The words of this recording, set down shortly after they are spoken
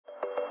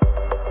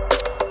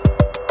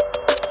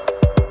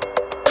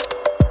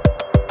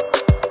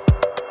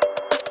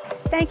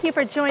thank you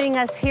for joining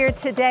us here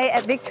today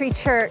at Victory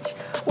Church,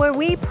 where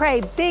we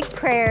pray big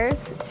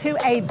prayers to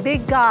a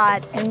big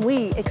God and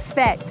we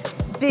expect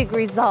big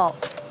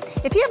results.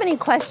 If you have any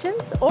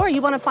questions or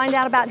you want to find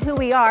out about who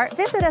we are,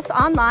 visit us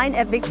online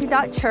at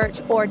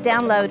victory.church or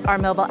download our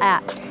mobile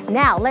app.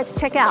 Now, let's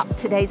check out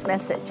today's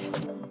message.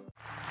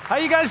 How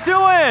you guys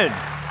doing?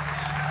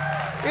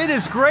 It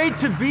is great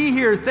to be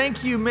here.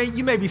 Thank you.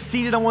 You may be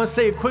seated. I want to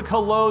say a quick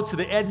hello to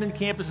the Edmond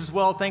campus as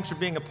well. Thanks for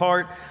being a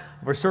part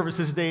of our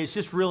services today. It's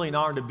just really an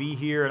honor to be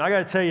here. And I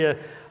got to tell you,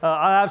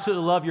 I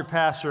absolutely love your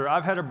pastor.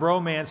 I've had a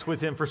bromance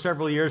with him for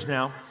several years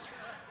now.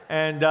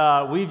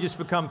 And we've just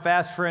become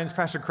fast friends.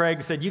 Pastor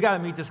Craig said, you got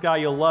to meet this guy.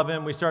 You'll love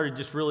him. We started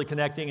just really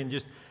connecting and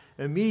just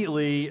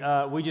immediately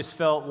we just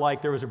felt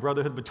like there was a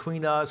brotherhood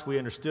between us. We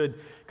understood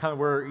kind of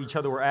where each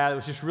other were at. It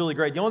was just really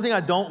great. The only thing I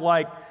don't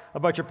like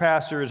about your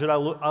pastor is that I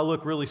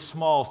look really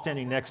small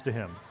standing next to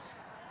him.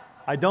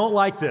 I don't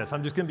like this.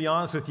 I'm just going to be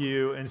honest with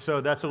you. And so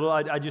that's a little,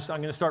 I'm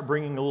going to start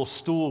bringing a little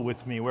stool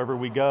with me wherever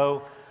we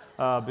go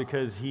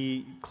because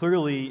he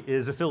clearly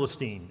is a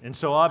Philistine. And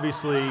so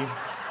obviously,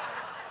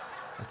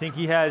 I think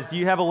he has, do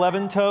you have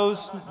 11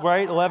 toes,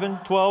 right? 11,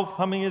 12?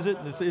 How many is it?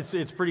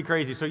 It's pretty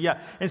crazy. So yeah.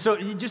 And so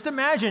you just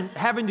imagine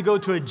having to go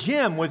to a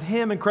gym with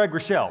him and Craig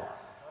Rochelle.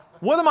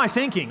 What am I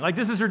thinking? Like,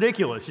 this is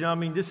ridiculous. You know, I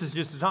mean, this is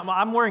just,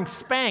 I'm wearing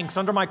Spanx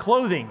under my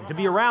clothing to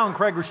be around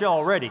Craig Rochelle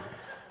already.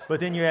 But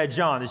then you add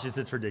John.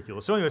 It's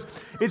ridiculous. So anyways,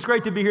 it's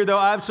great to be here, though.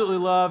 I absolutely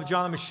love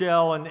John and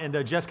Michelle,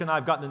 and Jessica and I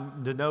have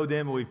gotten to know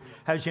them. We've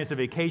had a chance to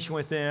vacation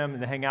with them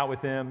and to hang out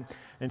with them.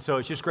 And so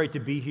it's just great to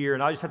be here.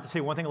 And I just have to say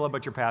one thing I love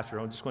about your pastor.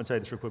 I'm just going to tell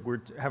you this real quick. We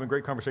were having a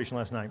great conversation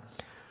last night.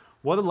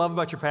 What I love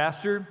about your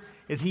pastor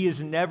is he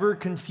has never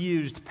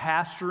confused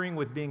pastoring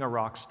with being a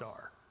rock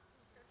star.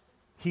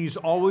 He's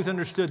always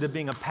understood that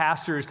being a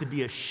pastor is to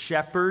be a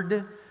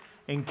shepherd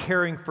and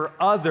caring for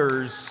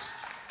others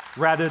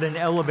rather than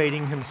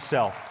elevating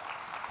himself.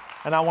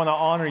 And I want to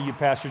honor you,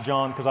 Pastor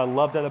John, because I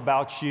love that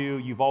about you.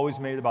 You've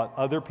always made it about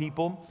other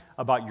people,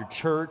 about your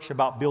church,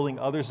 about building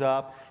others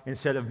up,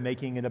 instead of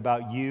making it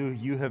about you.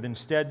 You have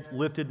instead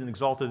lifted and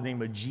exalted the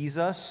name of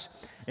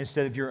Jesus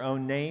instead of your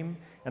own name.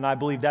 And I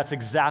believe that's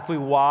exactly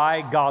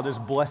why God is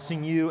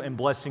blessing you and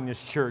blessing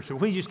this church. So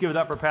please just give it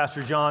up for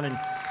Pastor John and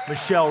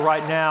Michelle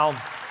right now.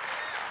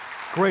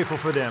 Grateful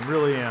for them,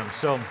 really am.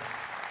 So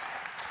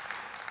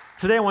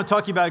today I want to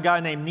talk to you about a guy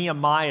named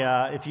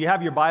Nehemiah. If you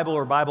have your Bible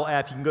or Bible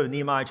app, you can go to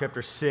Nehemiah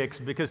chapter 6,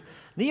 because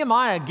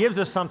Nehemiah gives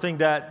us something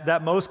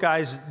that most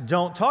guys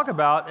don't talk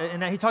about,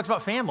 and that he talks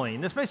about family.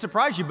 And this may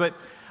surprise you, but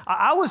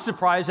I was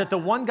surprised that the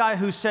one guy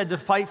who said to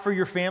fight for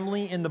your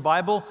family in the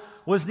Bible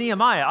was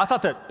Nehemiah. I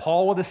thought that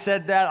Paul would have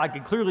said that. I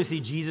could clearly see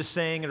Jesus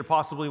saying it, or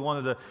possibly one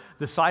of the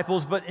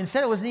disciples, but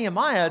instead it was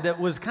Nehemiah that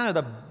was kind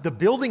of the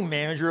building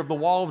manager of the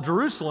wall of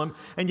Jerusalem,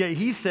 and yet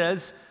he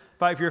says,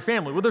 fight for your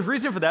family. Well, there's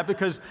reason for that,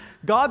 because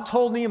God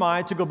told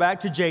Nehemiah to go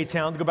back to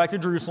J-Town, to go back to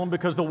Jerusalem,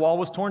 because the wall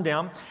was torn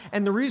down.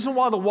 And the reason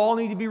why the wall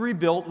needed to be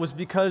rebuilt was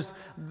because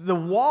the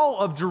wall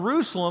of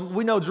Jerusalem,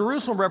 we know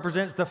Jerusalem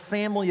represents the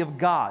family of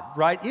God,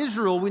 right?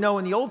 Israel, we know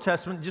in the Old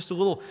Testament, just a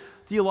little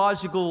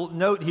theological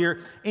note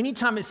here,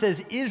 anytime it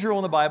says Israel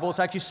in the Bible, it's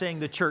actually saying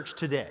the church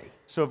today.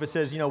 So if it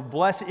says,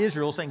 bless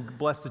Israel, it's saying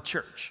bless the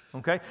church,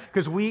 okay?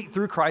 Because we,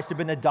 through Christ, have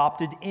been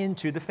adopted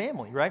into the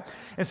family, right?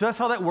 And so that's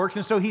how that works.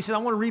 And so he said, I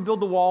want to rebuild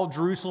the wall of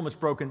Jerusalem. It's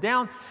broken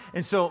down.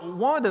 And so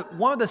one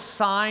of the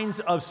signs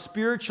of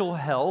spiritual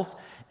health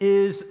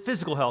is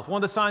physical health.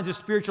 One of the signs of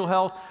spiritual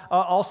health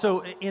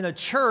also in a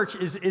church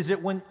is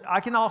that when I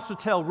can also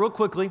tell real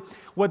quickly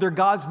whether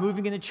God's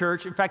moving in a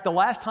church. In fact, the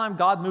last time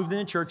God moved in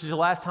a church is the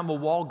last time a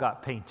wall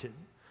got painted.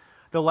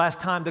 The last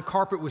time the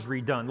carpet was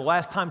redone, the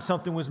last time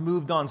something was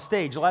moved on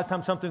stage, the last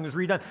time something was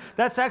redone.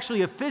 That's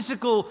actually a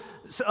physical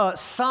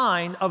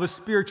sign of a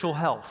spiritual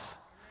health.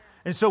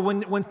 And so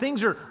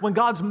when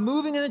God's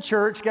moving in the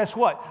church, guess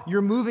what?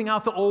 You're moving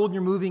out the old and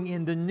you're moving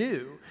in the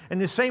new. In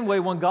the same way,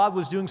 when God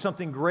was doing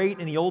something great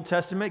in the Old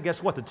Testament,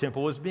 guess what? The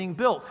temple was being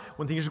built.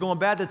 When things are going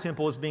bad, the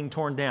temple is being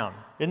torn down.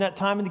 Isn't that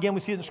time and again we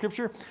see it in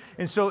Scripture?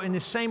 And so in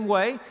the same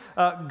way,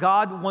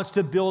 God wants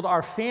to build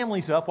our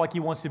families up like he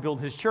wants to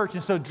build his church.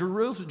 And so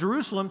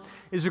Jerusalem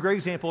is a great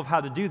example of how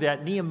to do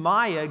that.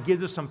 Nehemiah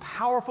gives us some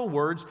powerful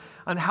words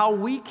on how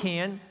we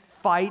can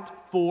fight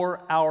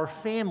for our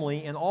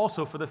family and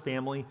also for the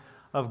family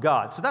of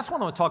God. So that's what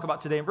I want to talk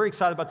about today. I'm very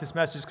excited about this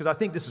message because I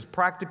think this is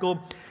practical,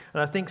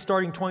 and I think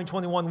starting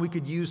 2021, we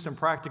could use some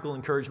practical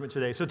encouragement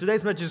today. So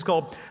today's message is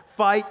called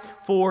Fight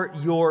for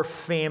Your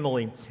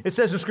Family. It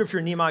says in Scripture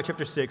in Nehemiah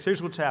chapter 6,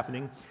 here's what's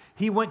happening.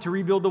 He went to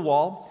rebuild the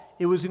wall.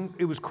 It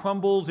was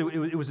crumbles.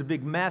 It was a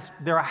big mess.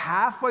 They're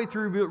halfway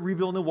through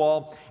rebuilding the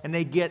wall, and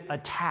they get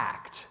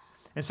attacked.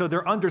 And so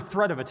they're under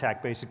threat of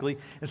attack, basically.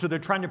 And so they're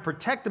trying to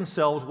protect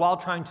themselves while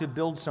trying to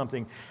build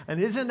something. And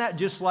isn't that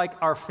just like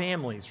our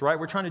families, right?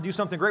 We're trying to do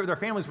something great with our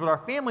families, but our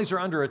families are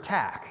under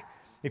attack,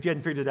 if you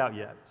hadn't figured it out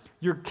yet.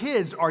 Your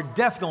kids are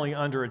definitely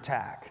under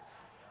attack.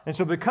 And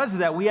so because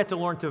of that, we have to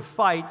learn to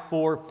fight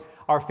for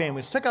our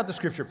families. Check out the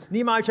scripture.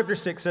 Nehemiah chapter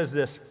 6 says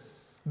this.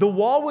 The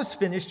wall was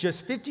finished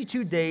just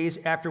 52 days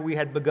after we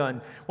had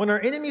begun. When our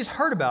enemies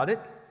heard about it,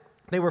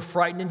 they were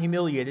frightened and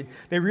humiliated.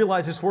 They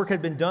realized this work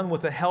had been done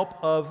with the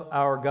help of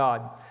our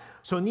God.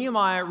 So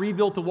Nehemiah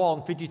rebuilt the wall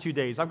in 52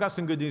 days. I've got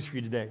some good news for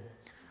you today.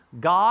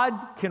 God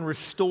can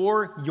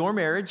restore your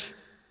marriage.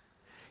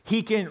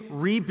 He can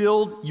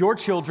rebuild your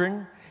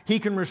children. He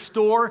can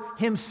restore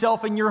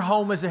himself in your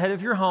home as the head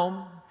of your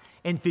home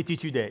in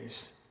 52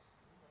 days.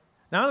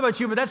 Now, I don't know about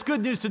you, but that's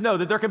good news to know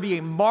that there can be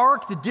a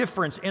marked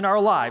difference in our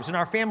lives, in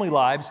our family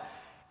lives,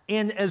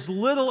 in as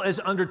little as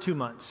under 2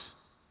 months.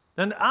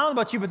 And I don't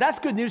know about you, but that's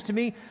good news to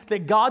me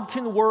that God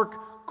can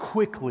work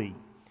quickly.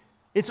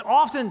 It's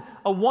often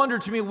a wonder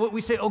to me what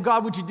we say, oh,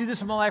 God, would you do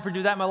this in my life or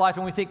do that in my life?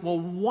 And we think, well,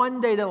 one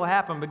day that'll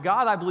happen. But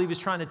God, I believe, is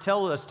trying to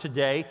tell us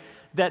today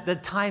that the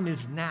time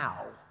is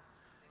now.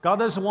 God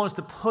doesn't want us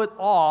to put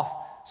off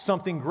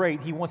something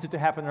great. He wants it to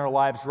happen in our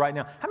lives right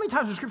now. How many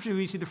times in Scripture do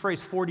we see the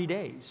phrase 40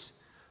 days?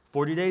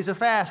 40 days of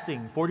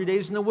fasting, 40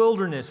 days in the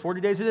wilderness, 40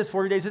 days of this,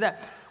 40 days of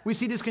that. We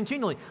see this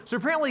continually. So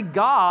apparently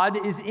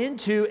God is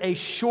into a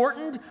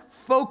shortened,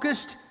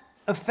 focused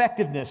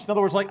effectiveness. In other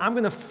words, like I'm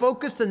going to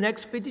focus the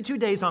next 52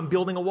 days on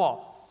building a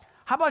wall.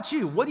 How about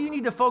you? What do you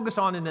need to focus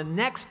on in the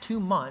next 2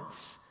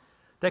 months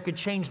that could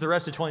change the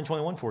rest of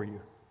 2021 for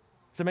you?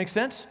 Does that make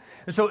sense?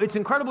 And so it's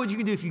incredible what you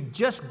can do if you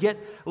just get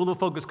a little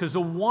focus, because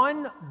the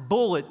one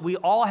bullet we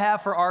all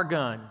have for our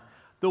gun,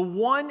 the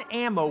one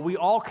ammo we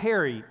all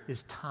carry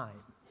is time.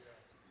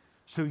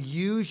 So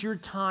use your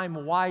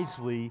time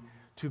wisely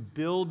to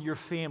build your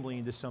family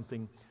into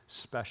something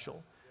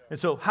special. And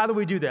so how do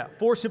we do that?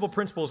 4 simple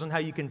principles on how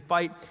you can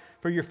fight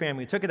for your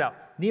family. Check it out.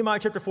 Nehemiah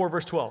chapter 4,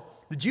 verse 12.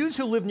 The Jews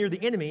who lived near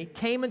the enemy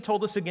came and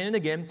told us again and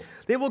again,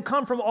 they will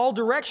come from all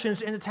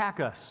directions and attack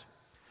us.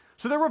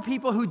 So there were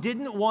people who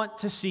didn't want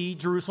to see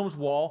Jerusalem's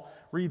wall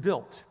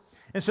rebuilt.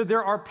 And so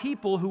there are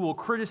people who will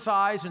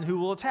criticize and who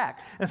will attack.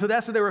 And so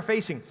that's what they were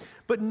facing.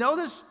 But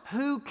notice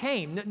who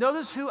came.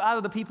 Notice who out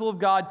of the people of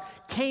God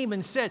came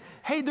and said,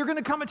 hey, they're going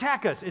to come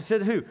attack us. It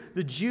said who?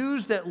 The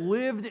Jews that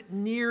lived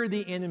near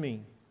the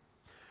enemy.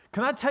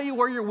 Can I tell you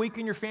where you're weak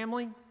in your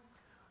family?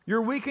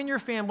 You're weak in your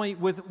family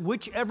with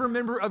whichever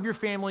member of your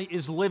family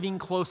is living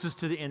closest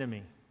to the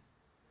enemy.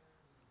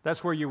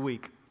 That's where you're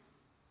weak.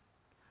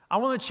 I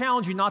want to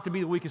challenge you not to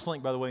be the weakest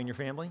link, by the way, in your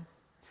family.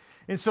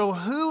 And so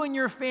who in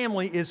your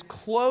family is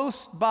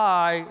close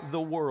by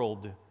the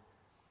world?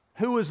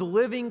 Who is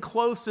living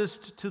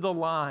closest to the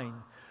line?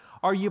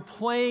 Are you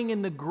playing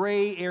in the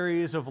gray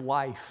areas of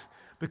life?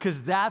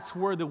 Because that's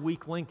where the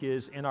weak link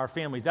is in our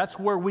families. That's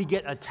where we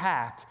get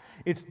attacked.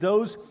 It's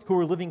those who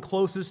are living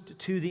closest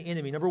to the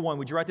enemy. Number one,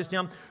 would you write this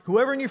down?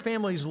 Whoever in your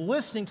family is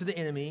listening to the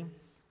enemy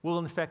will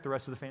infect the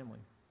rest of the family.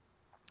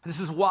 This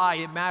is why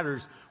it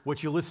matters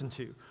what you listen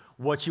to,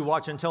 what you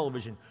watch on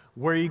television,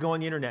 where you go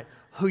on the internet,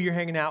 who you're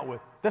hanging out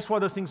with. That's why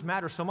those things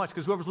matter so much,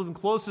 because whoever's living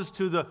closest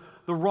to the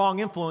wrong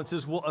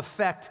influences will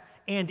affect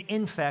and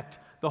infect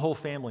the whole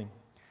family.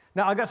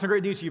 Now, I got some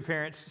great news for you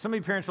parents. Some of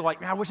you parents are like,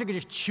 man, I wish I could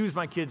just choose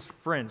my kids'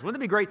 friends.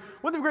 Wouldn't it be great?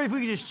 Wouldn't it be great if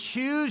we could just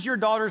choose your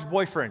daughter's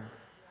boyfriend?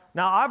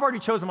 Now, I've already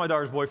chosen my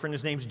daughter's boyfriend.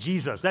 His name's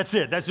Jesus. That's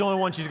it. That's the only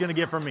one she's going to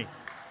get from me.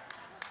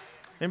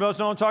 Anybody else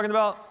know what I'm talking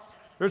about?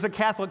 There's a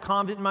Catholic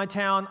convent in my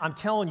town. I'm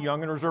telling you, I'm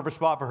going to reserve a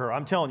spot for her.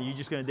 I'm telling you, you're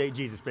just going to date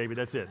Jesus, baby.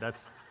 That's it.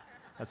 That's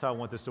how I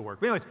want this to work.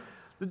 But anyways,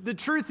 the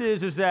truth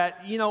is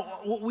that, you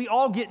know, we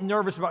all get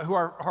nervous about who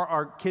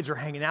our kids are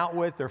hanging out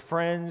with, their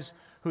friends,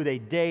 who they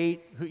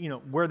date, who, you know,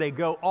 where they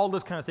go, all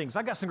those kind of things.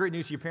 I got some great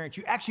news for your parents.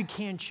 You actually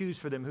can choose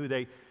for them who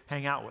they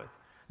hang out with.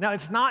 Now,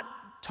 it's not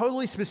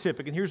totally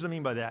specific, and here's what I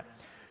mean by that.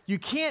 You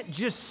can't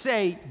just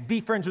say, be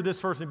friends with this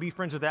person, be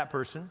friends with that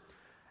person.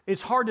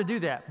 It's hard to do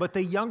that. But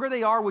the younger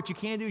they are, what you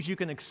can do is you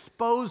can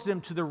expose them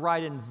to the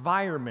right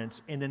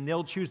environments, and then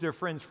they'll choose their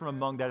friends from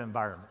among that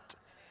environment.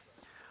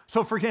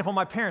 So, for example,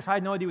 my parents, I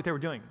had no idea what they were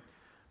doing.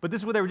 But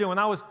this is what they were doing. When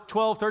I was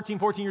 12, 13,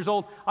 14 years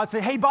old, I'd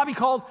say, hey, Bobby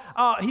called.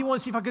 He wanted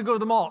to see if I could go to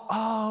the mall.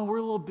 Oh, we're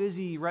a little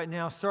busy right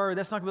now. Sorry,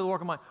 that's not going to be able to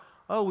work on my...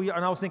 Oh, we are.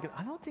 And I was thinking,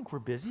 I don't think we're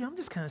busy. I'm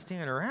just kind of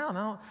standing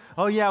around.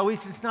 Oh, yeah,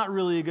 it's not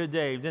really a good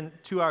day. Then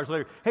 2 hours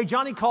later, hey,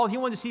 Johnny called. He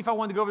wanted to see if I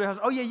wanted to go over to the house.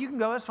 Oh, yeah, you can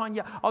go. That's fine.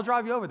 Yeah, I'll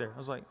drive you over there. I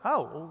was like,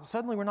 oh, well,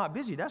 suddenly we're not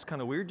busy. That's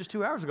kind of weird. Just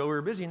 2 hours ago we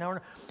were busy. Now we're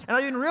not. And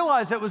I didn't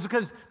realize that was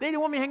because they didn't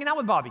want me hanging out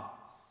with Bobby.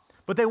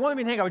 But they wanted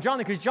me to hang out with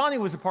Johnny because Johnny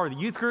was a part of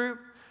the youth group.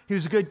 He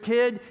was a good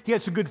kid. He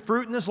had some good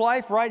fruit in his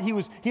life, right?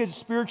 He had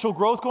spiritual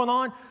growth going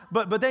on.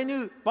 But they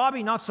knew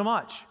Bobby not so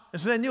much.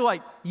 And so they knew,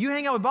 like, you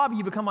hang out with Bobby,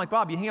 you become like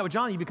Bobby. You hang out with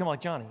Johnny, you become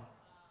like Johnny.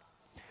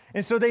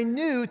 And so they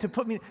knew to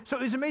put me, so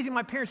it was amazing.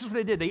 My parents, this is what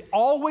they did. They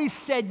always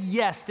said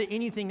yes to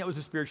anything that was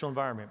a spiritual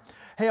environment.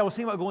 Hey, I was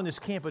thinking about going to this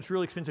camp, but it's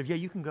really expensive. Yeah,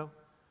 you can go.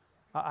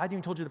 I haven't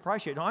even told you the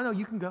price yet. No, I know,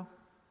 you can go.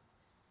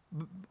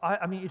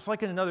 I mean, it's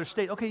like in another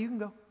state. Okay, you can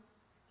go.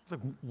 It's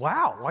like,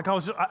 wow. Like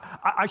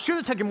I should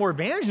have taken more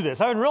advantage of this.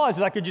 I didn't realize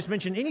that I could just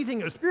mention anything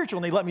that was spiritual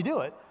and they let me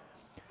do it.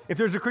 If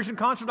there's a Christian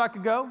concert, I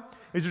could go.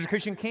 If there's a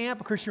Christian camp,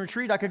 a Christian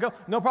retreat, I could go.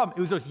 No problem.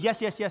 It was those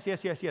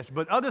yes.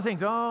 But other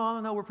things, oh,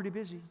 no, we're pretty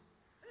busy.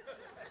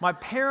 My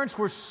parents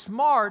were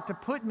smart to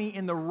put me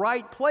in the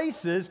right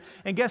places.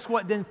 And guess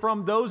what? Then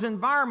from those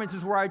environments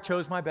is where I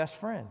chose my best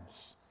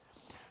friends.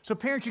 So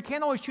parents, you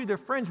can't always choose their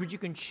friends, but you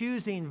can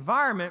choose the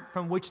environment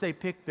from which they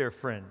pick their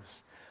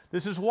friends.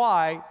 This is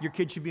why your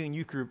kids should be in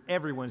youth group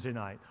every Wednesday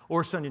night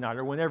or Sunday night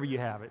or whenever you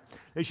have it.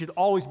 They should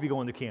always be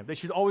going to camp. They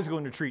should always go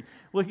on retreat.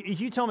 Look,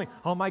 if you tell me,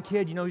 oh, my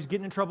kid, he's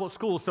getting in trouble at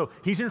school, so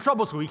he's in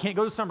trouble at school. He can't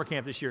go to summer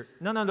camp this year.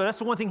 No, that's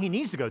the one thing he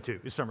needs to go to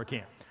is summer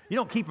camp. You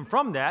don't keep him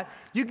from that.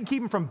 You can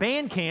keep him from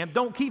band camp.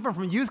 Don't keep him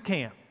from youth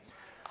camp.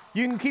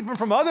 You can keep them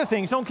from other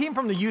things. Don't keep them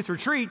from the youth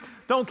retreat.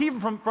 Don't keep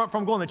them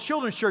from going to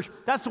children's church.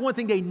 That's the one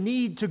thing they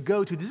need to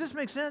go to. Does this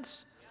make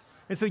sense?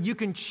 And so you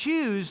can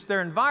choose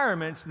their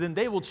environments, then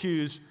they will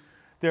choose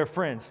their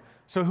friends.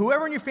 So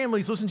whoever in your family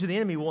is listening to the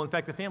enemy will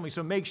infect the family.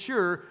 So make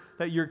sure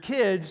that your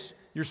kids,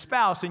 your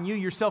spouse, and you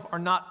yourself are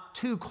not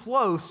too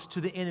close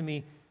to the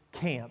enemy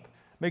camp.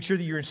 Make sure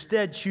that you're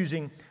instead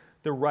choosing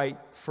the right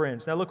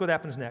friends. Now look what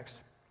happens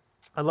next.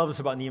 I love this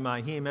about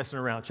Nehemiah. He ain't messing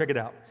around. Check it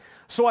out.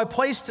 So I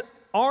placed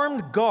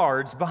armed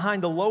guards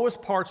behind the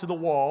lowest parts of the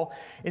wall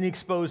in the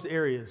exposed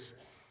areas.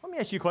 Let me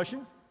ask you a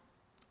question.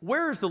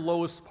 Where is the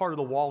lowest part of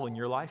the wall in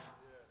your life?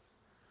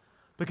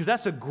 Because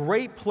that's a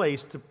great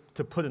place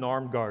to put an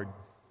armed guard.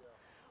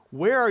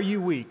 Where are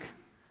you weak?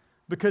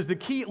 Because the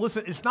key,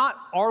 listen, it's not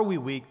are we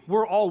weak?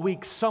 We're all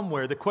weak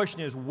somewhere. The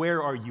question is,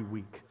 where are you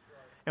weak?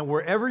 And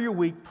wherever you're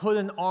weak, put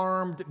an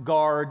armed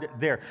guard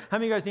there. How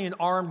many of you guys need an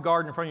armed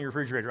guard in front of your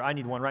refrigerator? I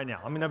need one right now.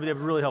 I mean, that'd be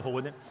really helpful,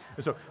 wouldn't it?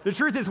 And so the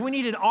truth is we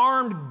need an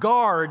armed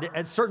guard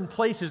at certain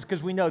places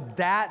because we know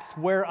that's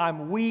where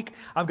I'm weak.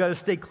 I've got to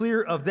stay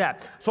clear of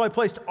that. So I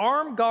placed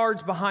armed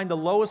guards behind the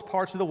lowest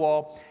parts of the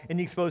wall in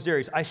the exposed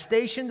areas. I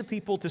stationed the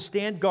people to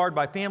stand guard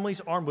by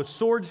families armed with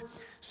swords,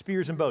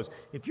 spears, and bows.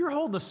 If you're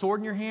holding a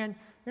sword in your hand,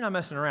 you're not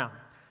messing around.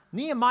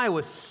 Nehemiah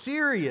was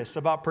serious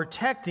about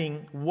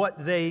protecting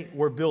what they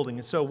were building.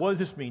 And so what does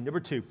this mean?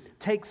 Number 2,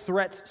 take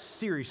threats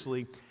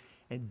seriously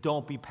and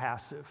don't be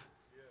passive.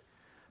 Yeah.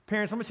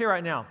 Parents, I'm going to tell you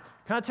right now,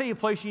 can I tell you a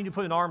place you need to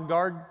put an armed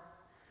guard?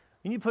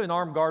 You need to put an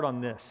armed guard on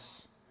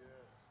this. Yes.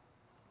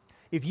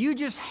 If you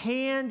just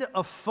hand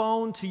a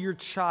phone to your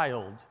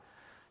child,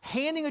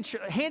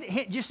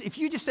 if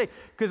you just say,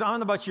 because I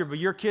don't know about you, but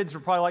your kids are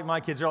probably like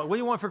my kids. They're like, what do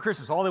you want for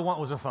Christmas? All they want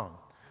was a phone.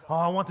 Oh,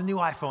 I want the new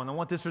iPhone. I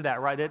want this or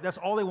that, right? That's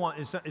all they want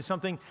is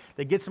something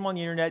that gets them on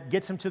the internet,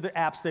 gets them to the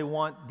apps they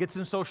want, gets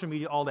them social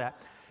media, all that.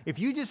 If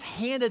you just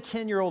hand a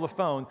 10-year-old a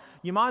phone,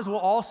 you might as well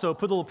also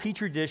put a little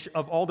petri dish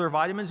of all their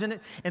vitamins in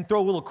it and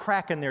throw a little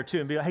crack in there too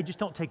and be like, hey, just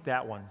don't take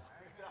that one.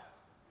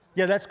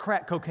 Yeah, that's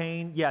crack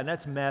cocaine. Yeah,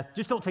 that's meth.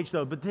 Just don't take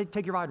those, but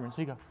take your vitamins.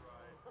 There you go.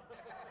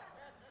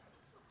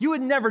 You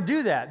would never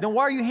do that. Then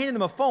why are you handing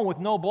them a phone with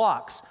no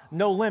blocks,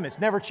 no limits,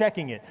 never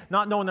checking it,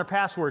 not knowing their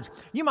passwords?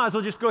 You might as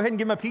well just go ahead and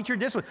give them a petri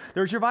dish.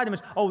 There's your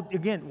vitamins. Oh,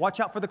 again, watch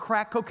out for the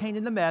crack cocaine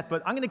and the meth,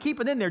 but I'm going to keep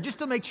it in there just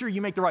to make sure you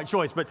make the right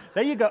choice. But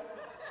there you go.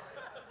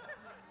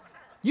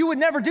 You would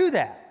never do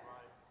that.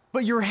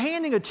 But you're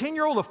handing a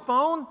 10-year-old a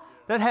phone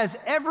that has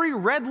every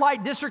red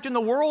light district in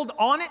the world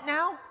on it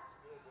now?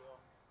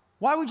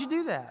 Why would you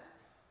do that?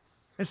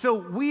 And so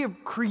we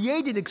have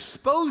created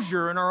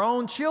exposure in our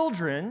own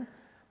children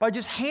by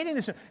just handing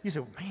this. You say,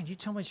 man, you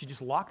tell me I should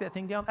just lock that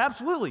thing down?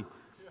 Absolutely,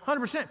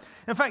 100%.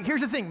 In fact,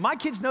 here's the thing. My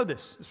kids know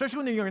this, especially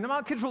when they're younger. Now,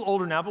 my kids are a little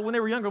older now, but when they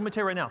were younger, let me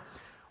tell you right now.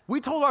 We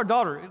told our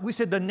daughter, we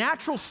said, the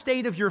natural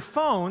state of your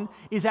phone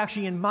is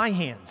actually in my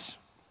hands.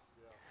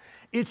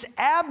 It's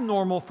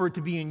abnormal for it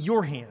to be in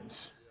your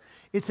hands.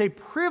 It's a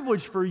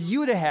privilege for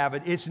you to have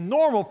it. It's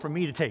normal for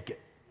me to take it.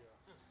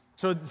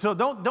 So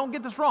don't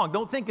get this wrong.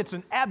 Don't think it's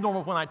an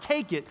abnormal when I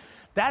take it.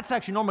 That's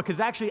actually normal because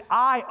actually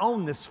I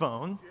own this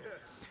phone.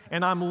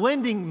 And I'm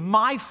lending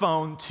my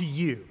phone to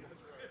you.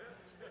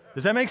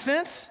 Does that make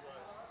sense?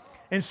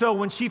 And so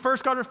when she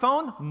first got her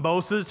phone,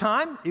 most of the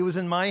time, it was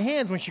in my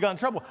hands when she got in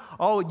trouble.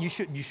 Oh, you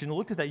shouldn't have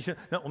looked at that. You should.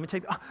 No, let me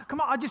take. Come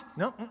on,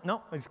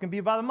 no. It's going to be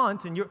about a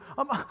month, and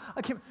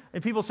I can't.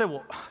 And people say,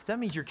 well, that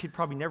means your kid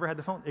probably never had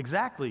the phone.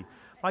 Exactly.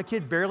 My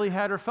kid barely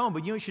had her phone,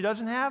 but you know what she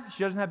doesn't have?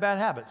 She doesn't have bad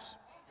habits.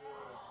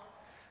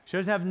 She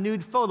doesn't have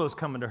nude photos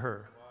coming to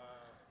her.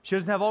 She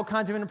doesn't have all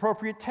kinds of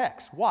inappropriate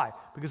texts. Why?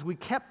 Because we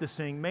kept this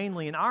thing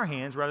mainly in our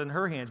hands rather than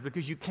her hands,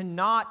 because you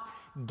cannot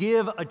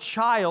give a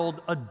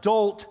child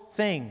adult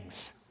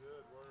things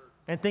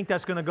and think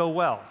that's going to go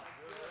well.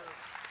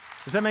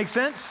 Does that make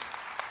sense?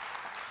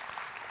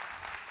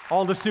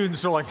 All the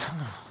students are like,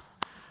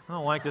 I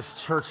don't like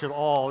this church at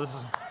all.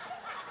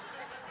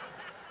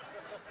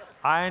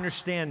 I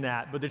understand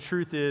that, but the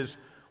truth is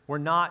we're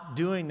not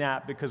doing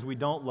that because we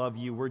don't love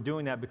you. We're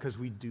doing that because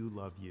we do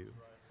love you.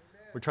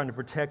 We're trying to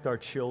protect our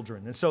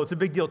children. And so it's a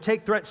big deal.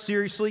 Take threats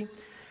seriously.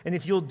 And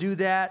if you'll do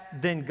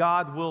that, then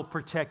God will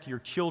protect your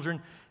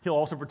children. He'll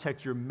also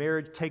protect your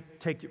marriage. Take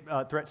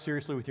threats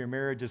seriously with your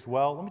marriage as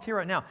well. Let me tell you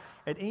right now,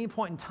 at any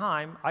point in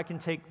time, I can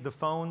take the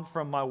phone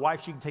from my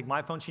wife. She can take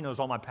my phone. She knows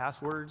all my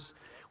passwords.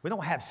 We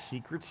don't have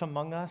secrets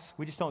among us.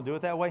 We just don't do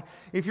it that way.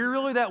 If you're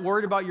really that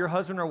worried about your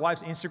husband or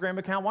wife's Instagram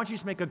account, why don't you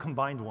just make a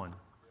combined one?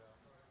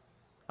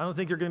 I don't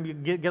think you're going to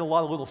get a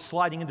lot of little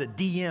sliding into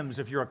DMs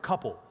if you're a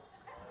couple.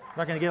 You're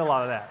not going to get a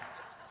lot of that.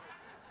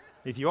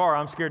 If you are,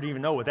 I'm scared to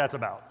even know what that's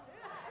about.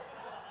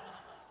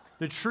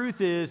 The truth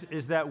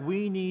is that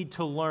we need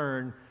to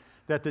learn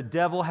that the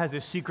devil has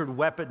a secret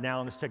weapon now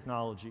in this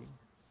technology.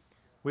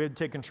 We had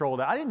to take control of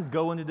that. I didn't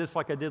go into this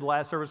like I did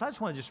last service. I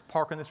just want to just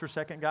park on this for a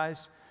second,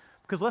 guys,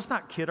 because let's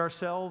not kid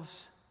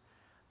ourselves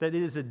that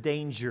it is a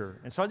danger.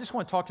 And so I just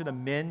want to talk to the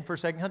men for a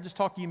second. Can I just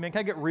talk to you men? Can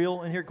I get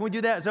real in here? Can we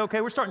do that? Is that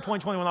okay? We're starting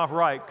 2021 off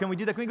right. Can we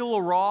do that? Can we get a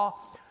little raw?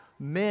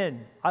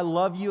 Men, I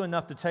love you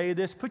enough to tell you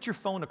this. Put your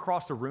phone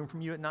across the room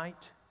from you at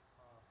night.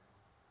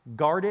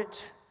 Guard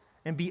it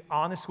and be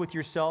honest with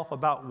yourself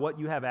about what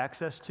you have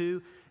access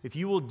to. If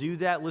you will do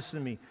that, listen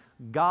to me.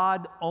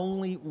 God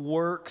only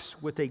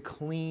works with a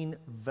clean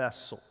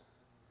vessel.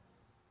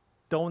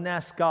 Don't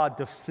ask God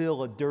to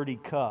fill a dirty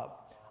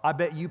cup. I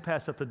bet you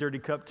pass up the dirty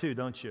cup too,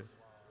 don't you?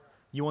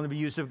 You want to be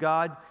used of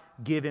God?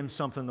 Give him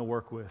something to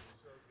work with.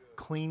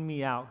 Clean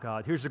me out,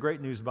 God. Here's the great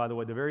news, by the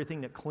way. The very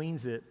thing that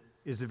cleans it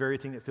is the very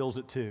thing that fills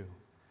it too.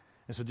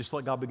 And so just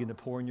let God begin to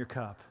pour in your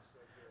cup.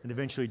 And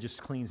eventually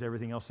just cleans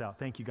everything else out.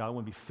 Thank you, God. I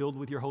want to be filled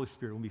with your Holy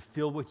Spirit. I want to be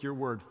filled with your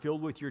word,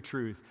 filled with your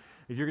truth.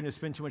 If you're going to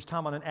spend too much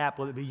time on an app,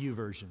 let it be you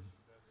version.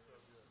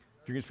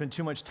 If you're going to spend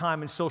too much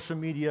time in social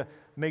media,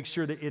 make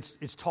sure that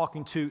it's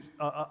talking to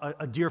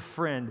a dear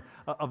friend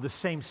of the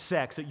same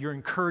sex, that you're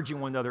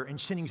encouraging one another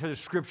and sending each other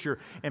scripture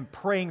and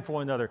praying for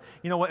one another.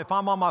 You know what? If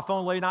I'm on my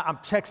phone late night, I'm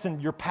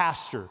texting your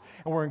pastor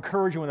and we're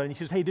encouraging one another. And he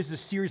says, hey, this is a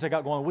series I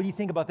got going on. What do you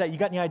think about that? You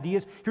got any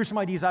ideas? Here's some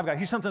ideas I've got.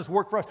 Here's something that's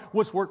worked for us.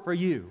 What's worked for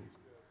you?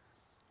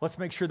 Let's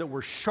make sure that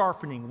we're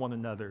sharpening one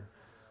another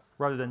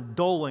rather than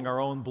dulling our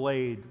own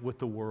blade with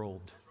the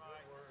world.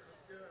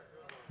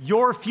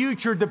 Your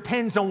future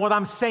depends on what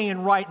I'm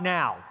saying right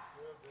now.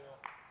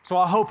 So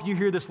I hope you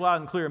hear this loud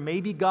and clear.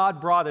 Maybe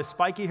God brought a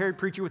spiky-haired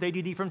preacher with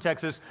ADD from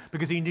Texas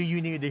because he knew you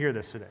needed to hear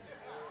this today.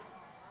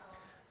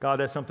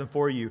 God has something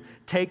for you.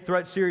 Take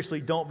threats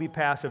seriously. Don't be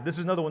passive. This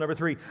is another one, number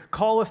 3.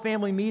 Call a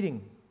family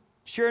meeting.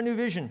 Share a new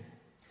vision.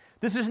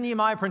 This is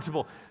Nehemiah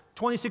principle.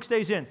 26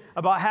 days in,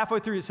 about halfway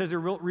through, it says they're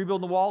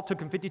rebuilding the wall.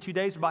 Took him 52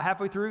 days. About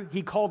halfway through,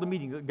 he called a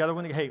meeting.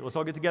 Hey, let's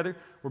all get together.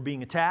 We're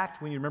being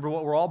attacked. We need to remember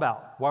what we're all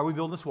about. Why are we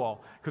building this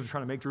wall? Because we're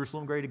trying to make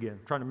Jerusalem great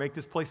again. Trying to make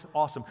this place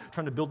awesome.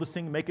 Trying to build this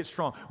thing and make it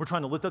strong. We're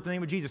trying to lift up the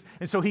name of Jesus.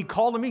 And so he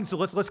called a meeting. So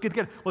let's get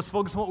together. Let's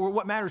focus on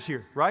what matters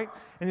here, right?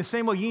 In the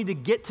same way, you need to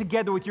get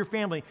together with your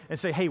family and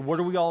say, hey, what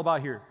are we all about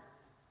here,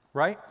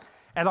 right?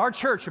 At our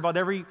church, about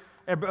every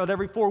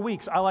 4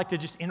 weeks, I like to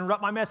just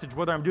interrupt my message,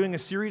 whether I'm doing a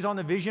series on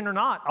the vision or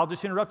not. I'll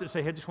just interrupt it and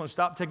say, hey, I just want to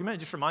stop, take a minute,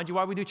 just remind you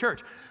why we do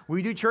church.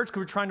 We do church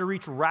because we're trying to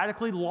reach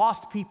radically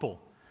lost people.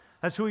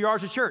 That's who we are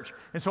as a church.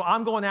 And so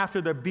I'm going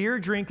after the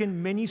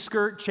beer-drinking,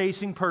 mini-skirt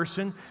chasing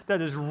person that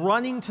is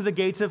running to the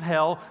gates of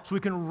hell so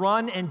we can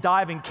run and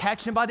dive and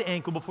catch them by the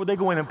ankle before they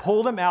go in and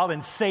pull them out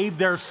and save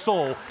their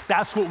soul.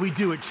 That's what we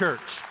do at church.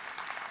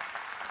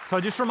 So I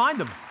just remind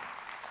them.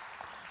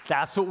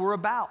 That's what we're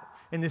about.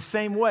 In the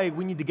same way,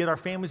 we need to get our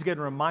families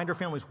together and remind our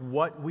families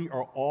what we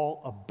are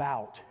all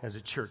about as a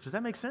church. Does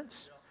that make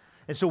sense?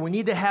 And so we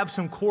need to have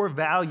some core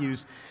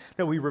values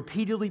that we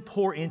repeatedly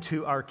pour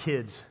into our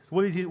kids.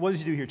 What does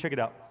he do here? Check it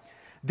out.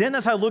 Then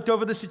as I looked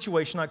over the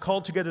situation, I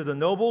called together the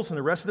nobles and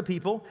the rest of the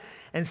people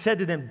and said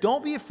to them,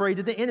 don't be afraid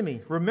of the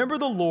enemy. Remember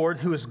the Lord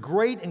who is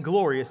great and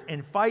glorious,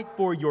 and fight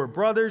for your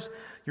brothers,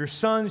 your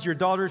sons, your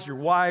daughters, your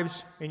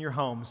wives, and your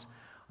homes.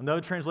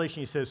 Another translation,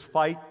 he says,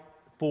 fight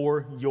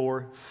for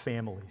your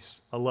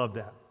families. I love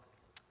that.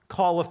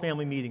 Call a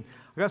family meeting.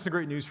 I got some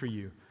great news for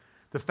you.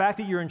 The fact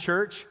that you're in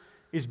church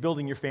is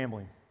building your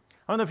family.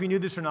 I don't know if you knew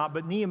this or not,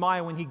 but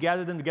Nehemiah, when he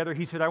gathered them together,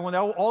 he said, I want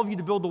all of you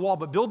to build the wall,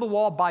 but build the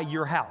wall by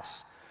your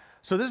house.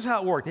 So this is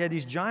how it worked. They had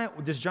this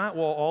giant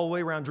wall all the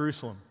way around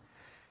Jerusalem.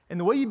 And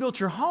the way you built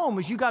your home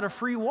is you got a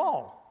free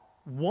wall.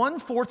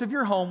 1/4 of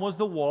your home was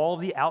the wall,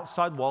 the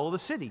outside wall of the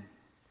city.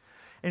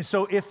 And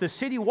so if the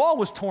city wall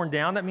was torn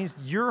down, that means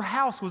your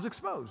house was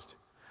exposed.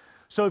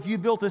 So if you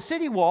built a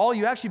city wall,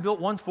 you actually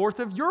built 1/4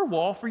 of your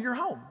wall for your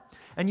home.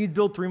 And you'd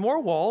build 3 more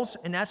walls,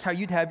 and that's how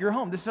you'd have your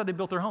home. This is how they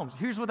built their homes.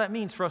 Here's what that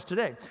means for us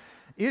today.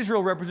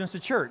 Israel represents the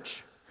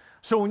church.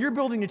 So when you're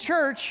building a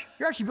church,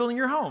 you're actually building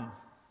your home.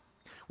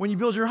 When you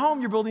build your home,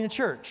 you're building a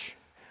church.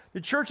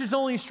 The church is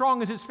only as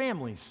strong as its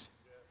families.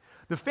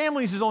 The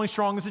families is only as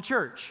strong as the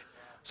church.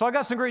 So I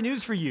got some great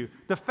news for you.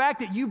 The fact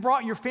that you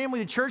brought your family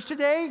to church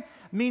today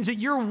means that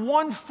you're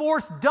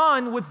 1/4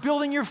 done with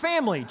building your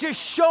family. Just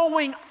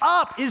showing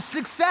up is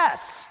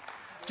success.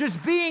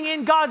 Just being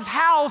in God's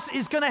house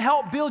is going to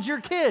help build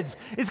your kids.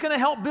 It's going to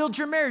help build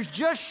your marriage.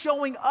 Just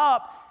showing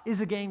up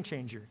is a game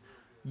changer.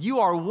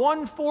 You are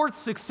 1/4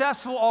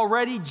 successful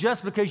already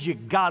just because you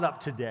got up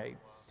today.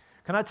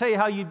 Can I tell you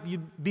how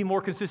you'd be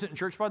more consistent in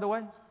church, by the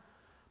way?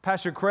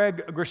 Pastor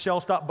Craig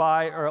Grishel stopped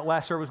by our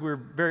last service. We were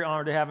very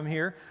honored to have him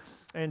here.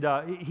 And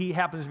he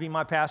happens to be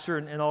my pastor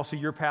and also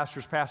your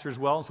pastor's pastor as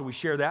well. And so we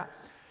share that.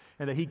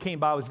 And that he came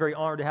by. I was very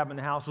honored to have him in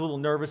the house. A little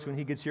nervous when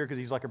he gets here because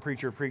he's like a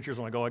preacher of preachers.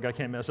 I'm like, oh, I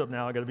can't mess up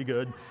now. I got to be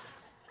good.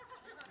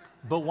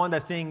 But one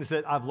of the things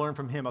that I've learned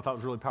from him I thought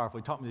was really powerful.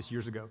 He taught me this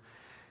years ago.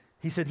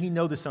 He said he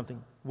noticed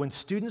something. When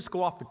students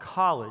go off to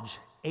college,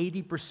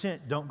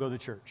 80% don't go to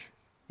church,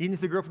 even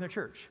if they grew up in the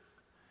church.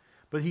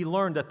 But he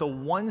learned that the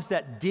ones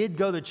that did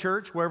go to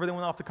church, wherever they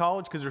went off to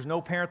college, because there's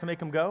no parent to make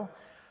them go,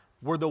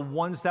 were the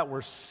ones that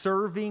were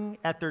serving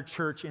at their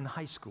church in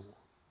high school.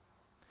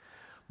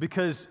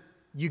 Because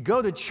you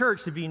go to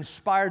church to be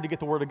inspired to get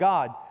the Word of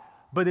God,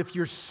 but if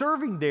you're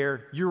serving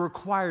there, you're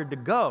required to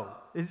go.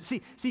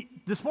 See,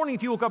 this morning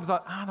if you woke up and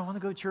thought, I don't want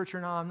to go to church or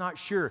not, I'm not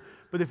sure.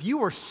 But if you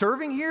were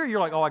serving here, you're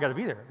like, oh, I got to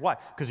be there. Why?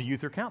 Because the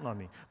youth are counting on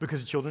me.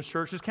 Because the children's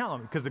church is counting on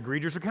me. Because the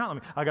greeters are counting on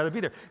me. I got to be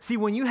there. See,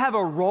 when you have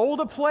a role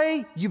to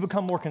play, you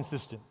become more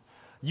consistent.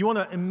 You want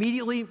to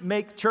immediately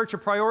make church a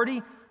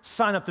priority?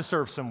 Sign up to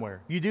serve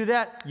somewhere. You do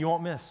that, you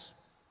won't miss.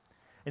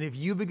 And if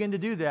you begin to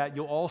do that,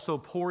 you'll also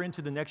pour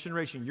into the next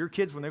generation. Your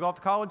kids, when they go off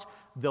to college,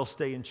 they'll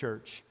stay in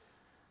church.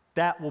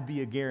 That will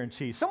be a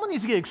guarantee. Someone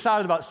needs to get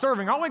excited about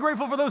serving. Aren't we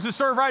grateful for those who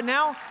serve right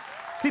now?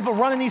 People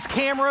running these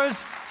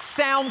cameras,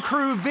 sound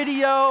crew,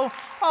 video.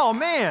 Oh,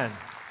 man.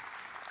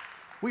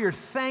 We are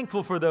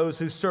thankful for those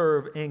who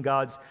serve in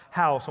God's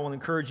house. I want to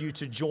encourage you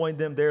to join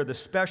them. They're the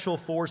special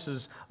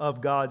forces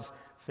of God's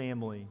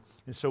family.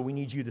 And so we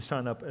need you to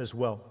sign up as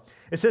well.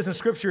 It says in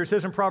Scripture, it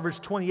says in Proverbs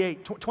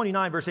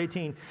 29, verse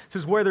 18, it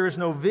says, where there is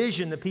no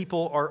vision, the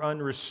people are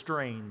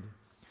unrestrained.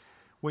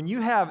 When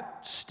you have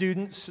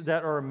students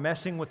that are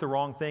messing with the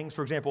wrong things,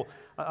 for example,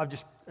 I've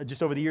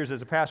just over the years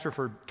as a pastor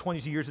for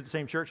 22 years at the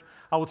same church,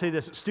 I will tell you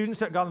this,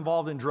 students that got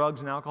involved in drugs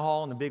and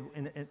alcohol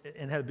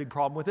and had a big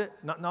problem with it,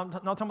 not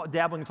talking about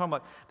dabbling, I'm talking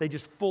about they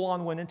just full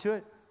on went into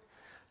it,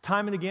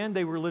 time and again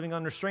they were living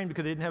unrestrained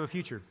because they didn't have a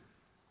future.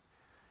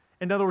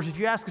 In other words, if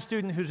you ask a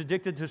student who's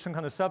addicted to some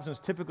kind of substance,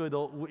 typically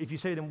if you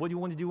say to them, what do you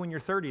want to do when you're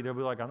 30? They'll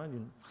be like, I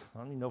don't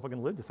even know if I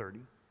can live to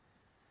 30.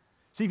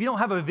 See, if you don't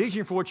have a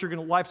vision for what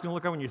life's going to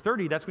look like when you're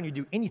 30, that's when you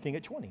do anything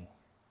at 20.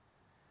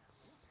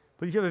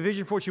 But if you have a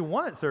vision for what you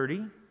want at 30,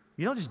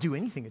 you don't just do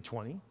anything at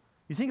 20.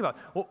 You think about,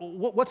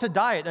 what's a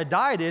diet? A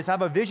diet is I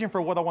have a vision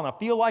for what I want to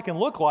feel like and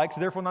look like,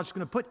 so therefore I'm not just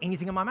going to put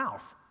anything in my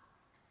mouth.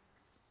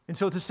 And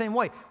so it's the same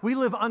way. We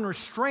live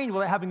unrestrained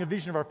without having a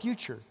vision of our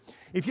future.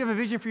 If you have a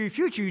vision for your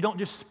future, you don't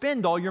just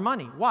spend all your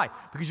money. Why?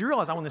 Because you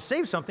realize I want to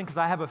save something because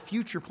I have a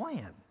future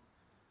plan.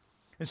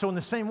 And so in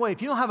the same way,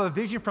 if you don't have a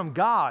vision from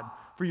God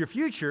for your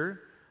future,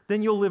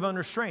 then you'll live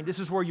unrestrained. This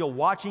is where you'll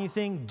watch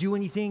anything, do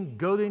anything,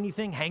 go to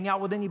anything, hang out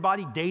with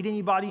anybody, date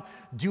anybody,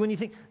 do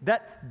anything.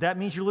 That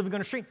means you're living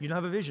unrestrained. You don't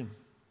have a vision.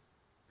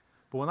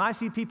 But when I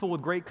see people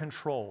with great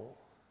control,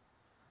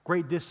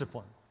 great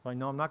discipline, like,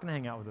 no, I'm not going to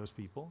hang out with those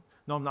people.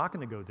 No, I'm not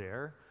going to go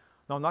there.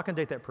 No, I'm not going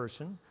to date that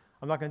person.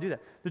 I'm not going to do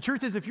that. The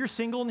truth is, if you're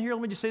single in here,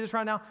 let me just say this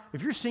right now.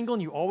 If you're single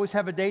and you always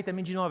have a date, that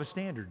means you don't have a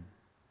standard.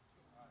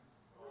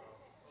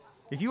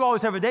 If you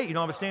always have a date, you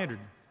don't have a standard.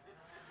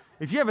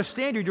 If you have a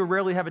standard, you'll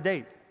rarely have a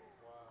date.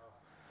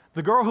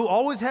 The girl who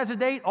always has a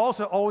date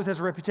also always has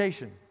a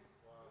reputation.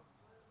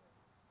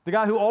 The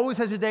guy who always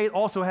has a date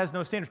also has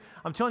no standards.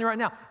 I'm telling you right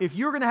now, if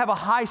you're going to have a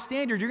high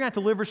standard, you're going to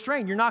have to live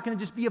restrained. You're not going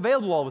to just be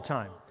available all the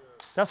time.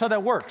 That's how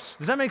that works.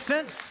 Does that make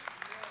sense?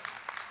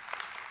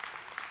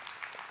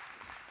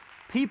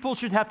 People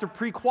should have to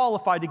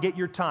pre-qualify to get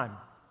your time.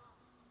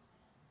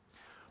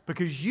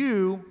 Because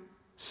you,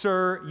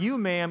 sir, you,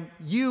 ma'am,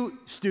 you,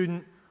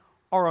 student,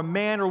 are a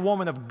man or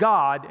woman of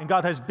God, and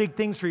God has big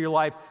things for your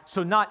life,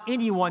 so not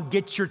anyone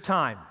gets your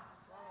time.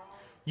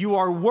 You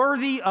are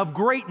worthy of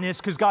greatness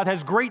because God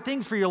has great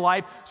things for your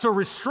life, so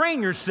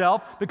restrain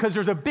yourself because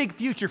there's a big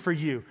future for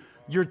you.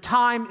 Your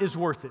time is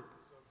worth it.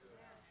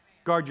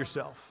 Guard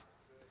yourself.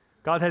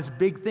 God has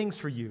big things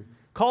for you.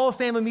 Call a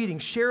family meeting,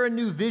 share a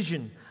new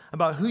vision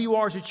about who you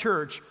are as a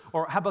church,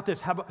 or how about this,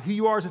 how about who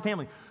you are as a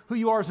family, who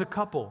you are as a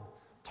couple.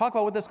 Talk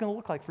about what that's going to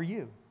look like for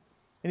you.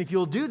 And if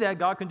you'll do that,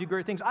 God can do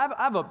great things. I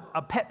have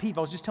a pet peeve.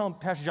 I was just telling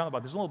Pastor John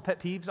about this. Little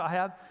pet peeves I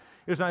have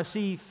is when I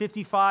see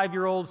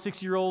 55-year-old,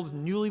 60-year-old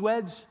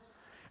newlyweds,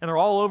 and they're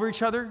all over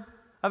each other.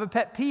 I have a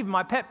pet peeve.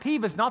 My pet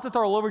peeve is not that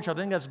they're all over each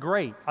other. I think that's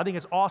great. I think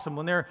it's awesome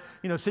when they're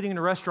sitting in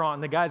a restaurant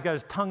and the guy's got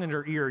his tongue in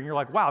their ear, and you're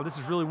like, wow, this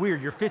is really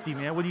weird. You're 50,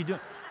 man. What are you doing?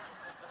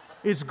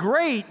 It's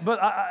great,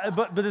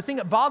 but the thing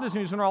that bothers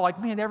me is when they're all like,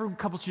 man, every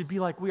couple should be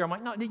like we are. I'm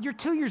like, no, you're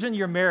 2 years into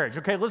your marriage,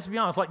 okay? Let's be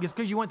honest. Like, it's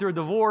because you went through a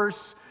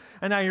divorce,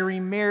 and now you're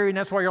remarried, and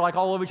that's why you're like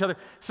all over each other.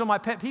 So my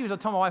pet peeve is I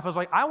tell my wife, I was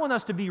like, I want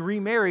us to be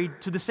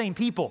remarried to the same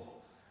people.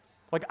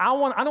 Like, I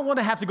don't want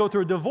to have to go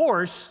through a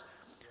divorce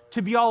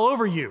to be all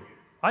over you.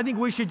 I think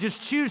we should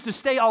just choose to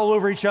stay all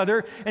over each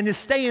other and to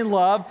stay in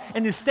love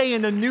and to stay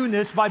in the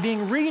newness by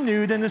being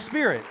renewed in the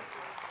Spirit.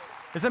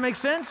 Does that make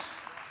sense?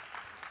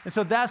 And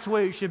so that's the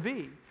way it should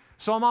be.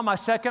 So I'm on my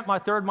second, my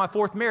third, my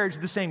fourth marriage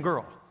with the same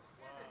girl.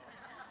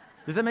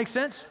 Does that make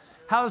sense?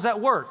 How does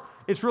that work?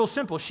 It's real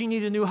simple. She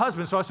needed a new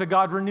husband, so I said,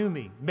 God, renew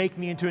me. Make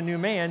me into a new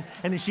man,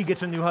 and then she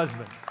gets a new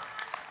husband.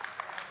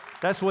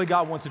 That's the way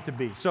God wants it to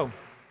be. So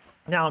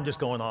now I'm just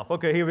going off.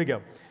 Okay, here we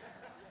go.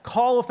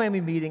 Call a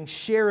family meeting,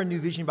 share a new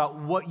vision about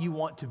what you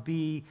want to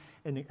be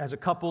as a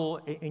couple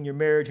in your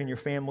marriage and your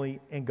family,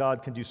 and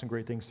God can do some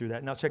great things through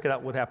that. Now check it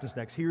out what happens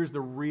next. Here's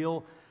the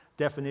real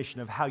definition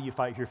of how you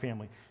fight your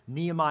family.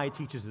 Nehemiah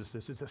teaches us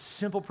this. It's a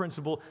simple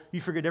principle. You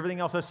forget everything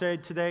else I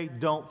said today,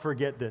 don't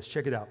forget this.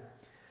 Check it out.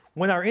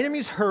 When our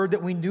enemies heard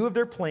that we knew of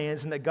their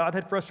plans and that God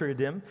had frustrated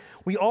them,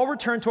 we all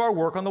returned to our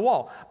work on the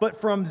wall.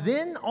 But from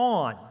then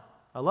on,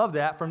 I love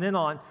that, from then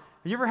on, have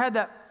you ever had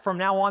that from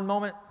now on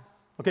moment?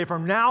 Okay,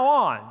 from now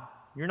on,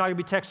 you're not going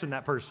to be texting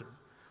that person.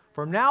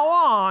 From now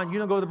on, you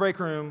don't go to the break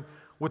room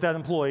with that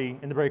employee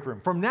in the break room.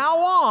 From now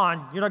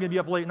on, you're not going to be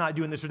up late at night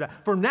doing this or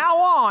that. From now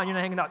on, you're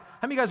not hanging out.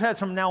 How many of you guys have had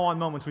some now on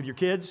moments with your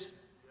kids?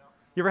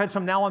 You ever had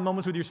some now on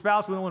moments with your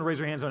spouse? We don't want to raise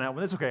your hands on that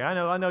one. It's okay.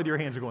 I know your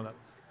hands are going up.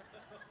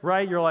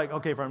 Right? You're like,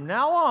 okay, from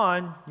now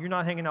on, you're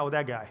not hanging out with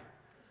that guy.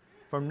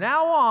 From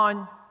now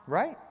on,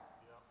 right?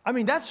 I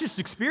mean, that's just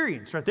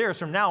experience right there. It's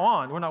from now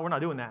on. We're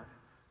not doing that.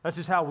 That's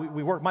just how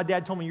we work. My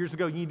dad told me years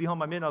ago, you need to be home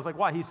by midnight. I was like,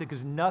 why? He said,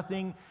 because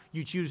nothing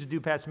you choose to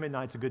do past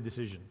midnight is a good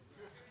decision.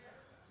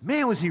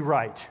 Man, was he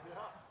right.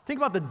 Think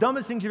about the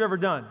dumbest things you've ever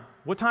done.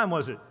 What time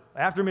was it?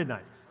 After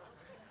midnight.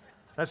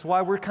 That's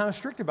why we're kind of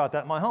strict about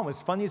that in my home.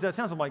 As funny as that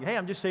sounds, I'm like, hey,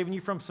 I'm just saving you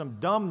from some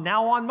dumb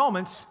now-on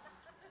moments.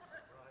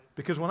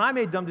 Because when I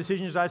made dumb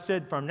decisions, I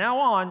said, from now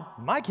on,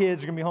 my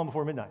kids are going to be home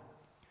before midnight.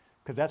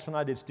 Because that's when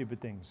I did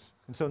stupid things.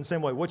 And so in the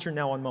same way, what's your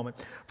now on moment?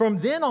 From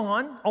then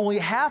on, only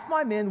half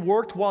my men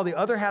worked while the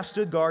other half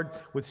stood guard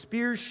with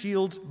spears,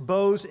 shields,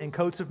 bows, and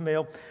coats of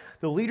mail.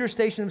 The leaders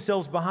stationed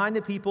themselves behind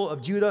the people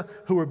of Judah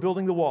who were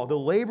building the wall. The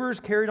laborers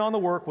carried on the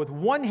work with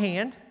one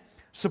hand,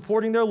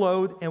 supporting their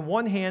load, and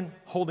one hand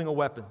holding a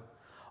weapon.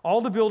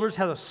 All the builders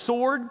had a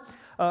sword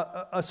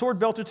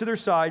belted to their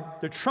side.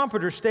 The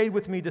trumpeter stayed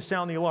with me to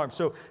sound the alarm.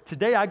 So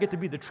today I get to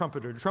be the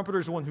trumpeter. The trumpeter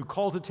is the one who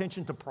calls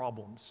attention to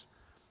problems.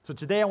 So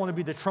today I want to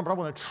be the trumpeter. I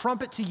want to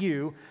trumpet to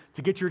you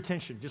to get your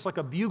attention. Just like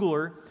a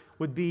bugler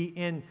would be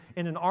in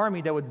an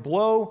army that would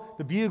blow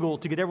the bugle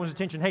to get everyone's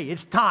attention. Hey,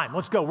 it's time.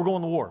 Let's go. We're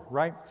going to war,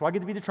 right? So I get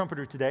to be the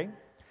trumpeter today.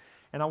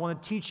 And I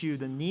want to teach you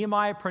the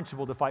Nehemiah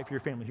principle to fight for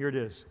your family. Here it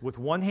is. With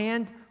one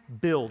hand,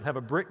 build. Have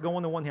a brick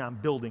going to one hand. I'm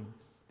building.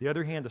 The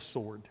other hand, a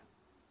sword.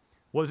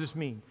 What does this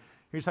mean?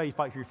 Here's how you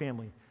fight for your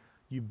family.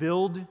 You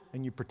build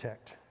and you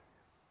protect.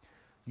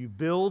 You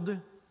build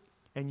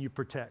and you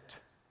protect.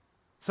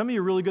 Some of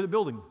you are really good at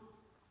building.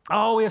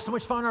 Oh, we have so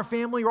much fun in our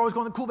family. We're always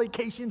going on cool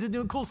vacations and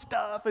doing cool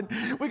stuff. And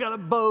we got a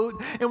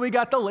boat and we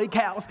got the lake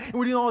house and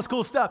we're doing all this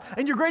cool stuff.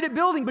 And you're great at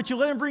building, but you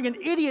let them bring an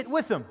idiot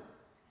with them.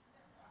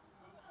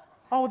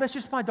 Oh, that's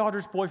just my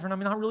daughter's boyfriend. I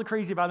mean, I'm not really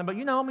crazy about him, but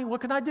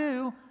what can I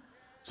do?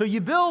 So you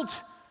built,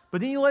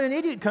 but then you let an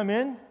idiot come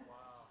in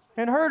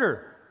and hurt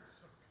her.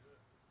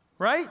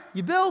 Right?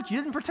 You built, you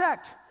didn't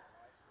protect.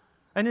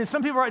 And then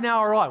some people right now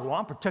are like, well,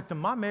 I'm protecting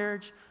my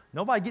marriage.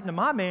 Nobody getting to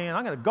my man.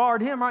 I'm going to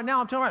guard him right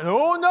now. I'm telling you,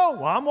 oh, no,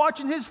 well, I'm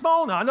watching his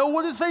phone. I know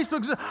what his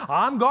Facebook is.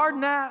 I'm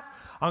guarding that.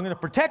 I'm going to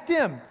protect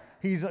him.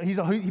 He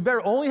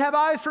better only have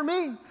eyes for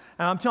me. And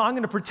I'm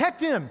going to protect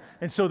him.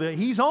 And so that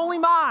he's only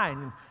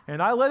mine.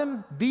 And I let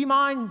him be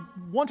mine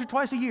once or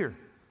twice a year.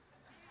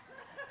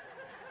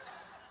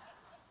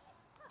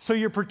 So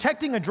you're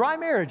protecting a dry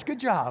marriage. Good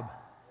job.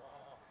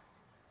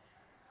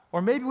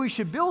 Or maybe we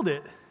should build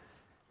it,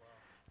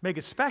 make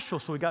it special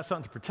so we got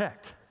something to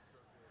protect.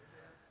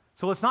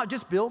 So let's not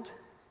just build,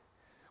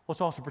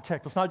 let's also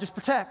protect. Let's not just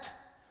protect,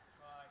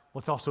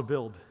 let's also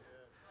build.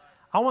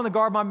 I want to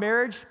guard my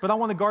marriage, but I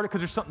want to guard it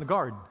because there's something to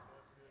guard.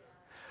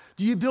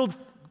 Do you build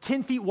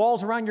 10 feet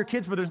walls around your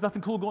kids but there's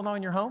nothing cool going on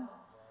in your home?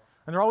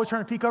 And they're always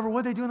trying to peek over,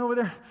 what are they doing over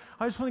there?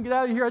 I just want to get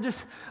out of here.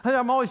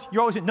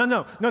 You're always,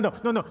 no,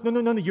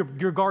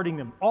 you're guarding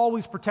them,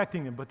 always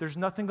protecting them, but there's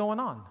nothing going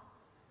on.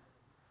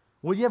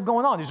 What do you have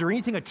going on? Is there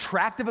anything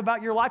attractive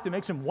about your life that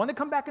makes them want to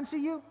come back and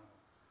see you?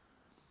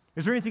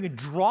 Is there anything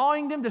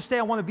drawing them to stay,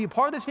 I want to be a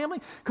part of this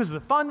family because of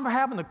the fun we're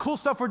having, the cool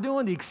stuff we're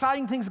doing, the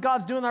exciting things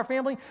God's doing in our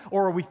family?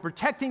 Or are we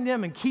protecting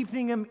them and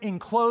keeping them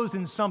enclosed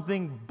in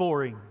something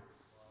boring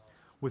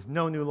with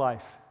no new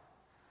life?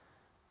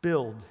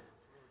 Build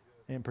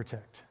and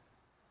protect.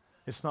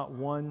 It's not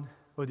one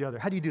or the other.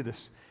 How do you do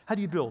this? How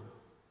do you build?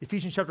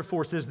 Ephesians chapter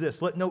 4 says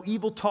this, let no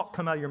evil talk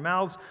come out of your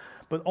mouths,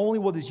 but only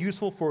what is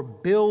useful for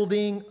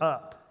building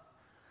up.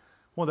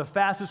 One of the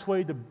fastest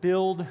ways to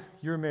build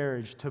your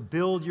marriage, to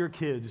build your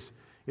kids,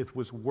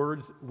 with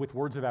words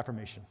of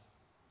affirmation.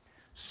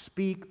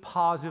 Speak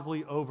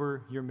positively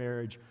over your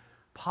marriage,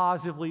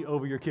 positively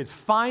over your kids.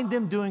 Find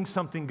them doing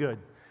something good.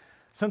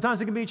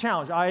 Sometimes it can be a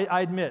challenge, I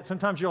admit.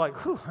 Sometimes you're like,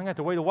 I'm going to have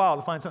to wait a while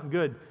to find something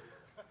good.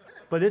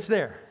 But it's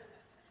there,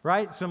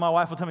 right? So my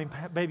wife will tell me,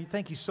 baby,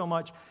 thank you so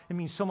much. It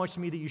means so much to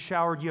me that you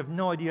showered. You have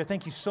no idea.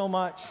 Thank you so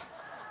much.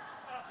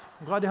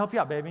 I'm glad to help you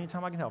out, baby.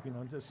 Anytime I can help,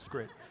 this is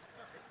great.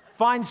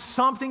 Find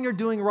something you're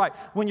doing right.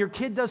 When your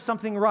kid does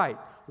something right,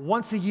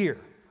 once a year,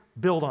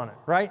 build on it,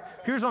 right?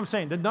 Here's what I'm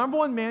saying. The number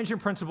one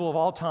management principle of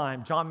all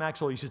time, John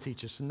Maxwell used to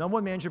teach us, the number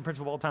one management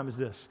principle of all time is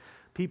this.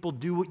 People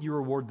do what you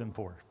reward them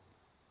for.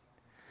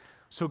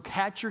 So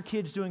catch your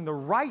kids doing the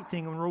right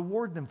thing and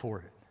reward them for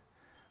it,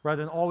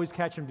 rather than always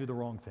catch them do the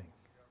wrong thing.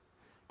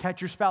 Catch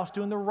your spouse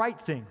doing the right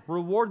thing.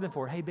 Reward them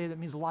for it. Hey, babe, that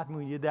means a lot to me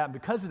when you did that. And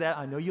because of that,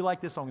 I know you like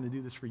this, so I'm going to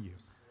do this for you.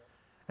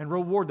 And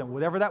reward them.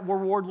 Whatever that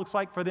reward looks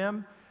like for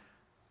them,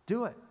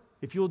 do it.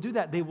 If you'll do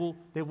that, they will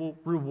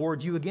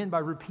reward you again by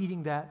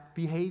repeating that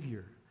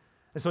behavior.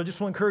 And so I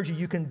just want to encourage you,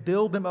 you can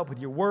build them up with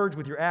your words,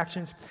 with your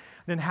actions.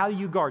 Then how do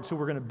you guard? So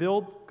we're going to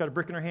build, got a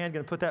brick in our hand,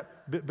 going to put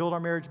that, build our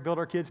marriage, build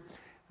our kids,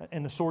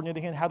 and the sword in the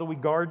other hand. How do we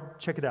guard?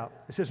 Check it out.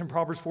 It says in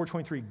Proverbs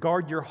 4:23,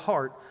 guard your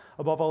heart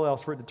above all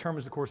else, for it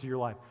determines the course of your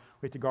life.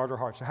 We have to guard our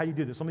heart. So how do you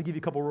do this? Let me give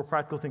you a couple of real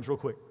practical things real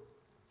quick.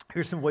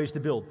 Here's some ways to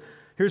build.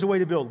 Here's a way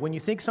to build. When you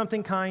think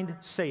something kind,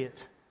 say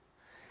it.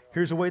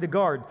 Here's a way to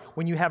guard.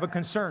 When you have a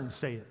concern,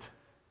 say it.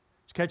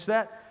 Did you catch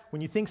that?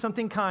 When you think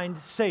something kind,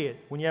 say it.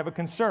 When you have a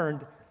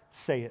concern,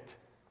 say it.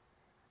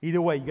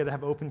 Either way, you got to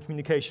have open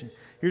communication.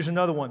 Here's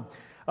another one.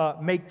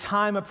 Make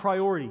time a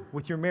priority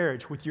with your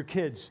marriage, with your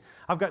kids.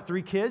 I've got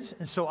 3 kids,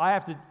 and so I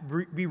have to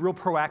be real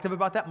proactive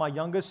about that. My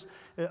youngest,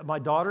 my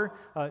daughter,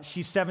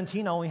 she's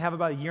 17. I only have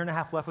about a year and a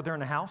half left with her in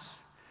the house.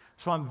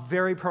 So I'm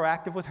very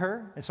proactive with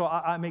her, and so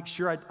I make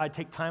sure I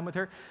take time with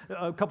her.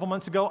 A couple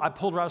months ago, I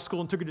pulled her out of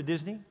school and took her to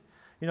Disney,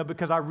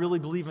 because I really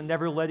believe in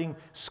never letting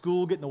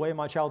school get in the way of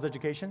my child's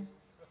education.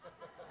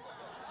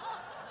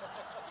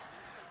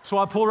 So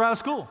I pulled her out of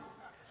school.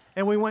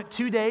 And we went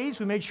 2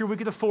 days. We made sure we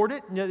could afford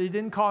it. It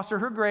didn't cost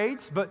her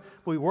grades, but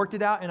we worked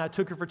it out, and I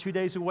took her for 2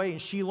 days away,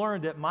 and she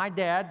learned that my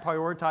dad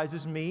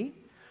prioritizes me,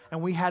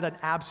 and we had an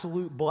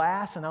absolute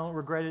blast, and I don't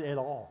regret it at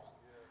all.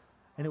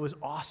 And it was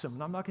awesome,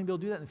 and I'm not going to be able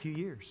to do that in a few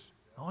years.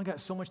 I only got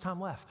so much time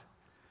left.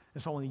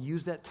 And so I want to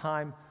use that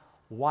time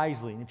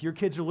wisely. And if your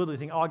kids are little, you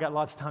think, I got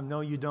lots of time.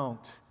 No, you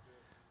don't.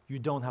 You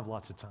don't have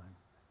lots of time.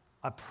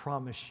 I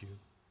promise you,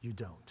 you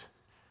don't.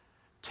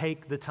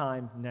 Take the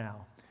time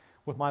now.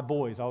 With my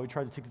boys, I always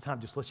try to take the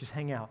time, let's just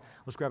hang out.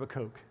 Let's grab a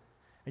Coke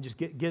and just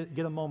get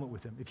a moment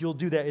with them. If you'll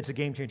do that, it's a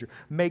game changer.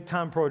 Make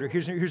time priority.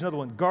 Here's another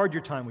one. Guard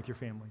your time with your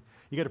family.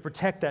 You got to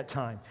protect that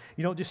time.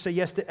 You don't just say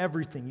yes to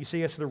everything. You say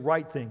yes to the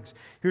right things.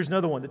 Here's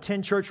another one.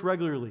 Attend church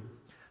regularly.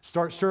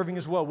 Start serving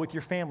as well with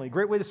your family.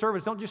 Great way to serve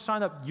is don't just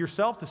sign up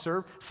yourself to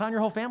serve. Sign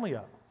your whole family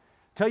up.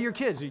 Tell your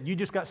kids, you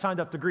just got signed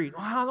up to greet.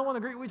 I don't want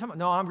to greet. What are you talking about?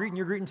 No, I'm greeting.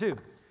 You're greeting too.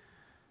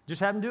 Just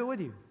have them do it with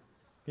you.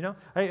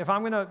 Hey, if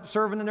I'm going to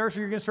serve in the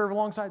nursery, you're going to serve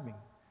alongside me.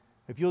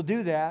 If you'll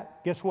do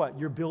that, guess what?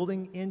 You're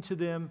building into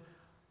them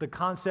the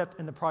concept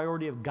and the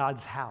priority of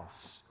God's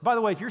house. By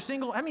the way, if you're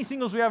single, how many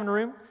singles do we have in the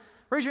room?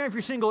 Raise your hand if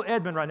you're single,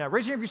 Edmond, right now.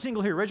 Raise your hand if you're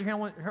single here. Raise your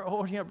hand,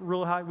 hold your hand up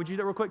real high. Would you do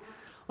that real quick?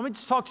 Let me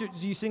just talk to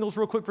you singles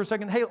real quick for a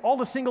second. Hey, all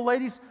the single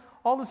ladies,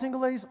 where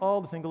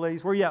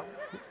you at?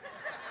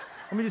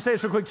 Let me just say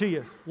this real quick to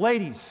you.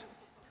 Ladies,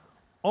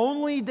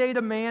 only date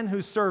a man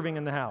who's serving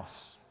in the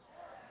house.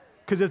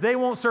 Because if they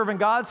won't serve in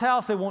God's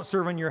house, they won't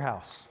serve in your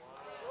house.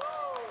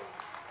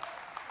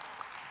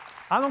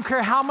 I don't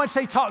care how much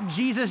they talk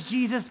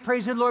Jesus,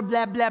 praise the Lord,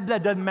 blah, blah, blah.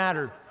 Doesn't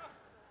matter.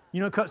 You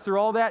know what cuts through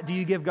all that? Do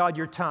you give God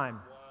your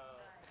time?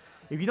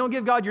 If you don't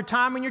give God your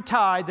time and your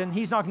tithe, then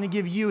He's not going to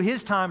give you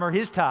His time or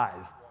His tithe.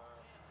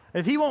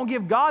 If He won't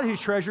give God His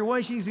treasure,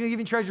 well, He's going to give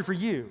Him treasure for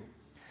you.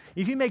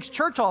 If He makes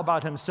church all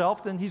about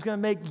Himself, then He's going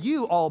to make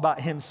you all about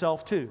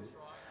Himself too.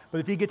 But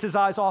if he gets his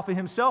eyes off of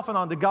himself and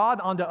onto God,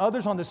 onto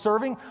others, onto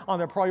serving,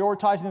 onto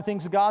prioritizing the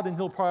things of God, then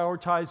he'll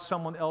prioritize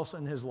someone else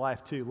in his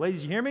life too.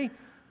 Ladies, you hear me? Yeah.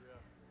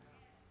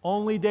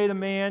 Only date a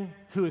man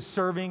who is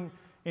serving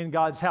in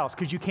God's house,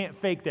 because you can't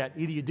fake that.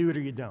 Either you do it or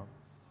you don't.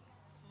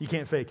 You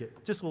can't fake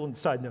it. Just a little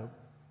side note.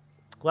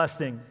 Last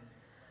thing.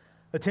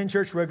 Attend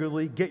church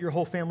regularly. Get your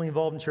whole family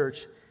involved in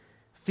church.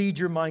 Feed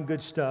your mind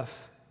good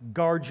stuff.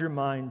 Guard your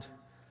mind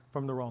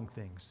from the wrong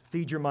things.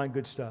 Feed your mind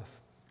good stuff.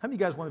 How many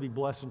of you guys want to be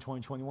blessed in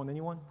 2021?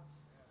 Anyone?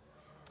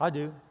 I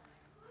do.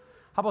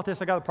 How about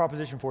this? I got a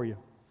proposition for you.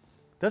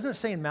 Doesn't it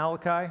say in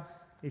Malachi,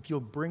 if you'll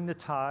bring the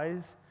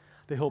tithe,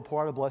 that He'll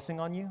pour out a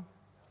blessing on you?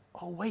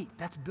 Oh, wait,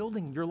 that's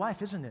building your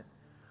life, isn't it?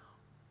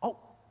 Oh,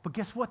 but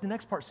guess what? The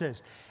next part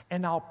says,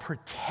 and I'll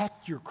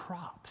protect your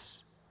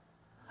crops.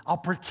 I'll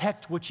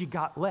protect what you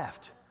got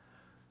left.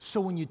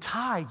 So when you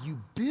tithe,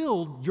 you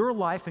build your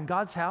life in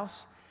God's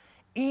house,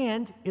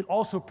 and it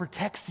also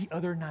protects the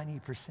other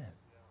 90%.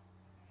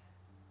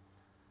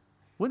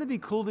 Wouldn't it be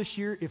cool this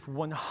year if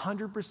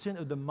 100%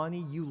 of the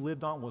money you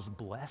lived on was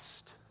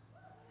blessed?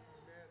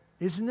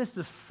 Isn't this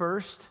the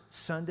first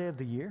Sunday of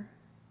the year?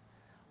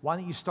 Why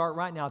don't you start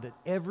right now that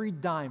every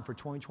dime for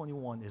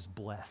 2021 is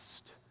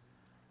blessed?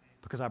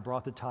 Because I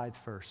brought the tithe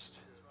first.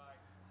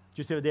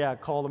 Just the other day, I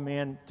called a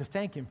man to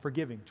thank him for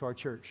giving to our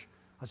church.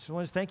 I just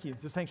wanted to thank you.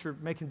 Just thanks for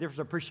making a difference.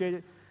 I appreciate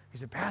it. He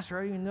said, Pastor,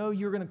 I didn't even know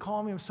you were going to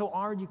call me. I'm so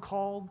honored you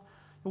called.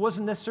 It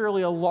wasn't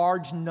necessarily a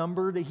large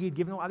number that he had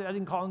given. I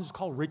didn't call him, just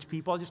call rich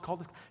people. I just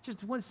called this.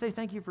 Just wanted to say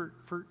thank you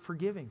for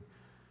giving.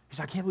 He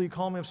said, I can't believe you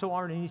called me. I'm so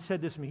honored. And he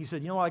said this to me. He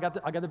said, you know what,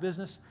 I got the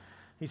business.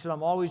 He said,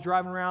 I'm always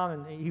driving around,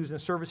 and he was in the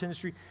service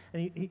industry,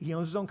 and he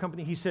owns his own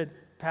company. He said,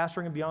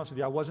 Pastor, I'm going to be honest with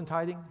you, I wasn't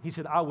tithing. He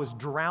said, I was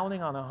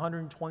drowning on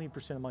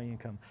 120% of my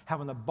income,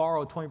 having to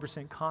borrow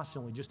 20%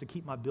 constantly just to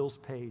keep my bills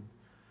paid.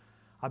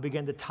 I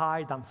began to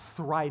tithe. I'm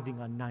thriving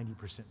on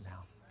 90%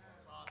 now.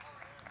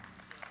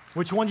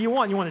 Which one do you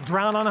want? You want to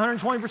drown on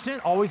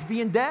 120%, always be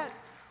in debt?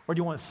 Or do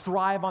you want to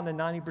thrive on the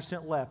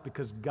 90% left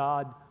because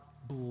God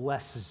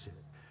blesses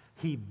it?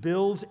 He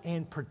builds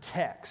and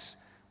protects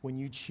when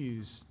you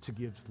choose to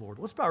give to the Lord.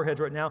 Let's bow our heads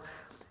right now.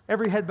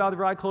 Every head bowed,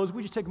 every eye closed.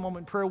 We just take a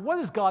moment in prayer. What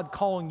is God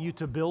calling you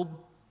to build?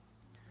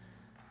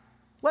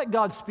 Let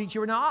God speak to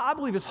you right now. I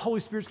believe His Holy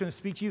Spirit's going to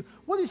speak to you.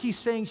 What is He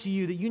saying to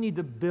you that you need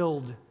to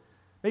build?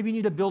 Maybe you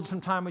need to build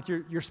some time with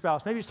your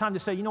spouse. Maybe it's time to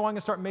say, you know what, I'm going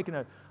to start making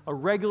a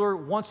regular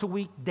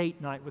once-a-week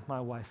date night with my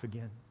wife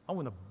again. I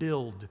want to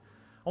build.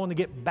 I want to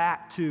get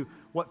back to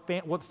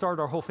what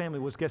started our whole family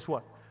was, guess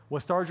what?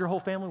 What started your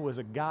whole family was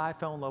a guy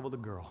fell in love with a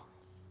girl.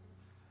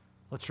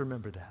 Let's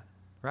remember that,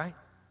 right?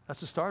 That's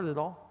the start of it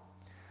all.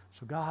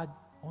 So God,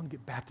 I want to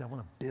get back to that. I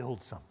want to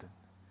build something.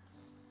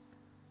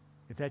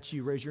 If that's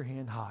you, raise your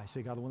hand high.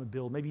 Say, God, I want to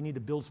build. Maybe you need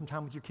to build some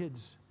time with your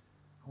kids.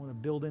 I want to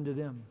build into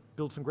them,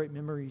 build some great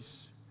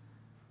memories.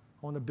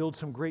 I want to build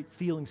some great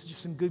feelings,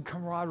 just some good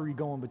camaraderie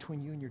going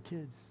between you and your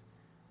kids.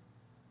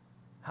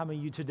 How many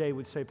of you today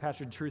would say,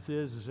 Pastor, the truth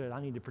is that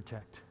I need to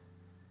protect?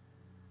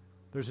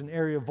 There's an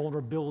area of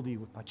vulnerability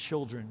with my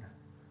children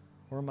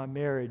or in my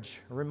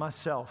marriage or in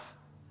myself,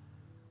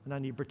 and I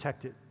need to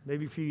protect it.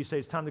 Maybe for you say,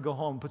 it's time to go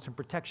home and put some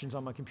protections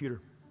on my computer.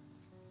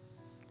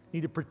 I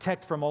need to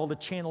protect from all the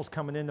channels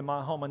coming into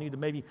my home. I need to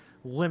maybe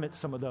limit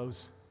some of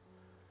those.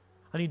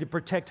 I need to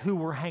protect who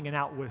we're hanging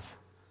out with,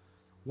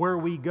 where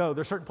we go.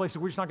 There's certain places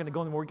we're just not going to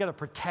go anymore. We've got to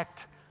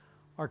protect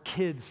our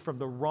kids from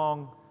the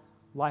wrong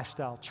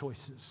lifestyle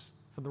choices,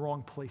 from the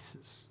wrong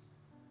places.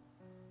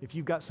 If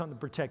you've got something to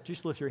protect,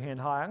 just lift your hand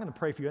high. I'm going to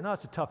pray for you. I know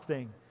it's a tough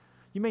thing.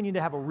 You may need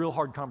to have a real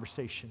hard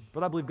conversation,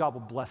 but I believe God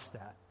will bless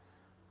that.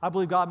 I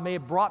believe God may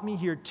have brought me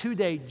here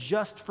today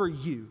just for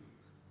you.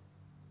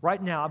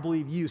 Right now, I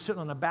believe you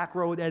sitting on the back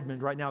row at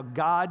Edmond right now,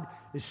 God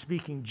is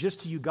speaking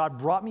just to you. God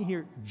brought me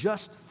here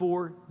just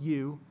for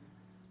you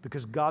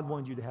because God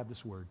wanted you to have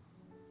this word.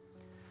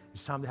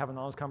 It's time to have an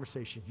honest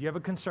conversation. If you have a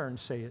concern,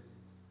 say it.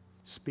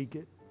 Speak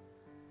it.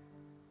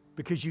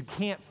 Because you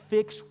can't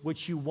fix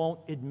what you won't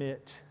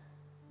admit.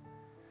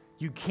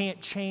 You can't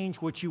change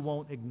what you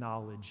won't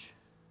acknowledge.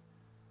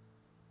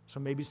 So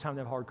maybe it's time to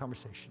have a hard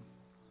conversation.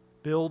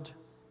 Build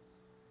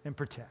and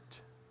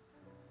protect.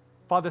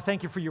 Father,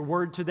 thank you for your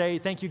word today.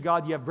 Thank you,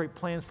 God, you have great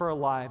plans for our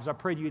lives. I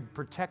pray that you'd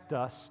protect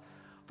us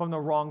from the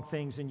wrong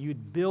things and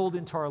you'd build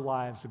into our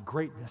lives a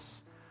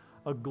greatness,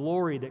 a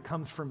glory that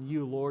comes from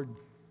you, Lord,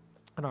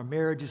 in our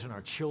marriages and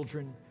our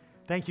children.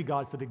 Thank you,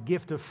 God, for the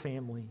gift of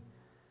family.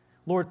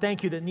 Lord,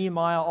 thank you that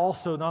Nehemiah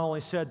also not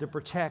only said to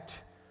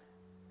protect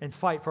and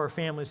fight for our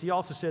families, he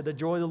also said, the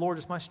joy of the Lord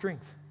is my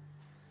strength.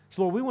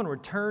 So, Lord, we want to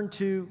return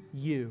to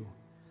you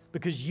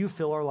because you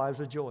fill our lives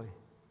with joy.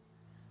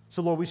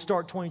 So, Lord, we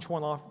start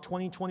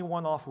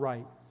 2021 off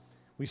right.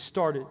 We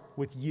start it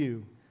with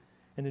you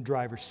in the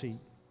driver's seat.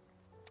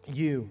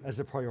 You as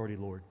the priority,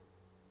 Lord.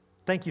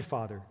 Thank you,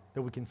 Father,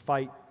 that we can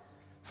fight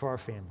for our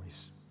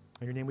families.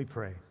 In your name we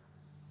pray.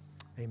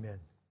 Amen.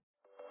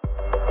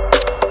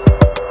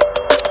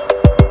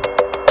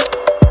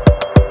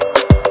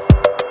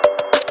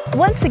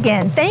 Once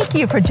again, thank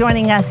you for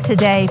joining us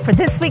today for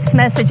this week's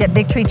message at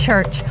Victory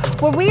Church,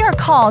 where we are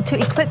called to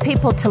equip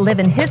people to live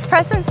in His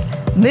presence,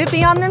 move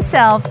beyond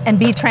themselves, and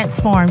be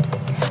transformed.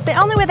 The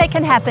only way that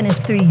can happen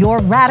is through your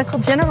radical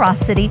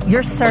generosity,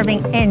 your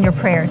serving, and your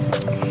prayers.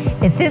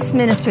 If this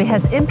ministry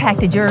has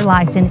impacted your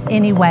life in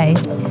any way,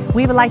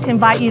 we would like to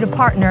invite you to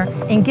partner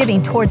in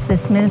giving towards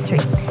this ministry.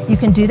 You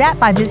can do that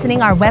by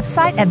visiting our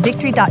website at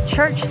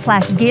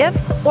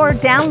victory.church/give or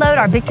download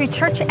our Victory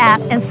Church app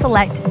and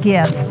select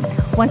Give.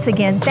 Once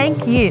again,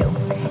 thank you.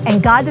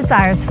 And God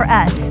desires for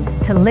us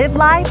to live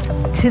life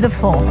to the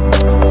full.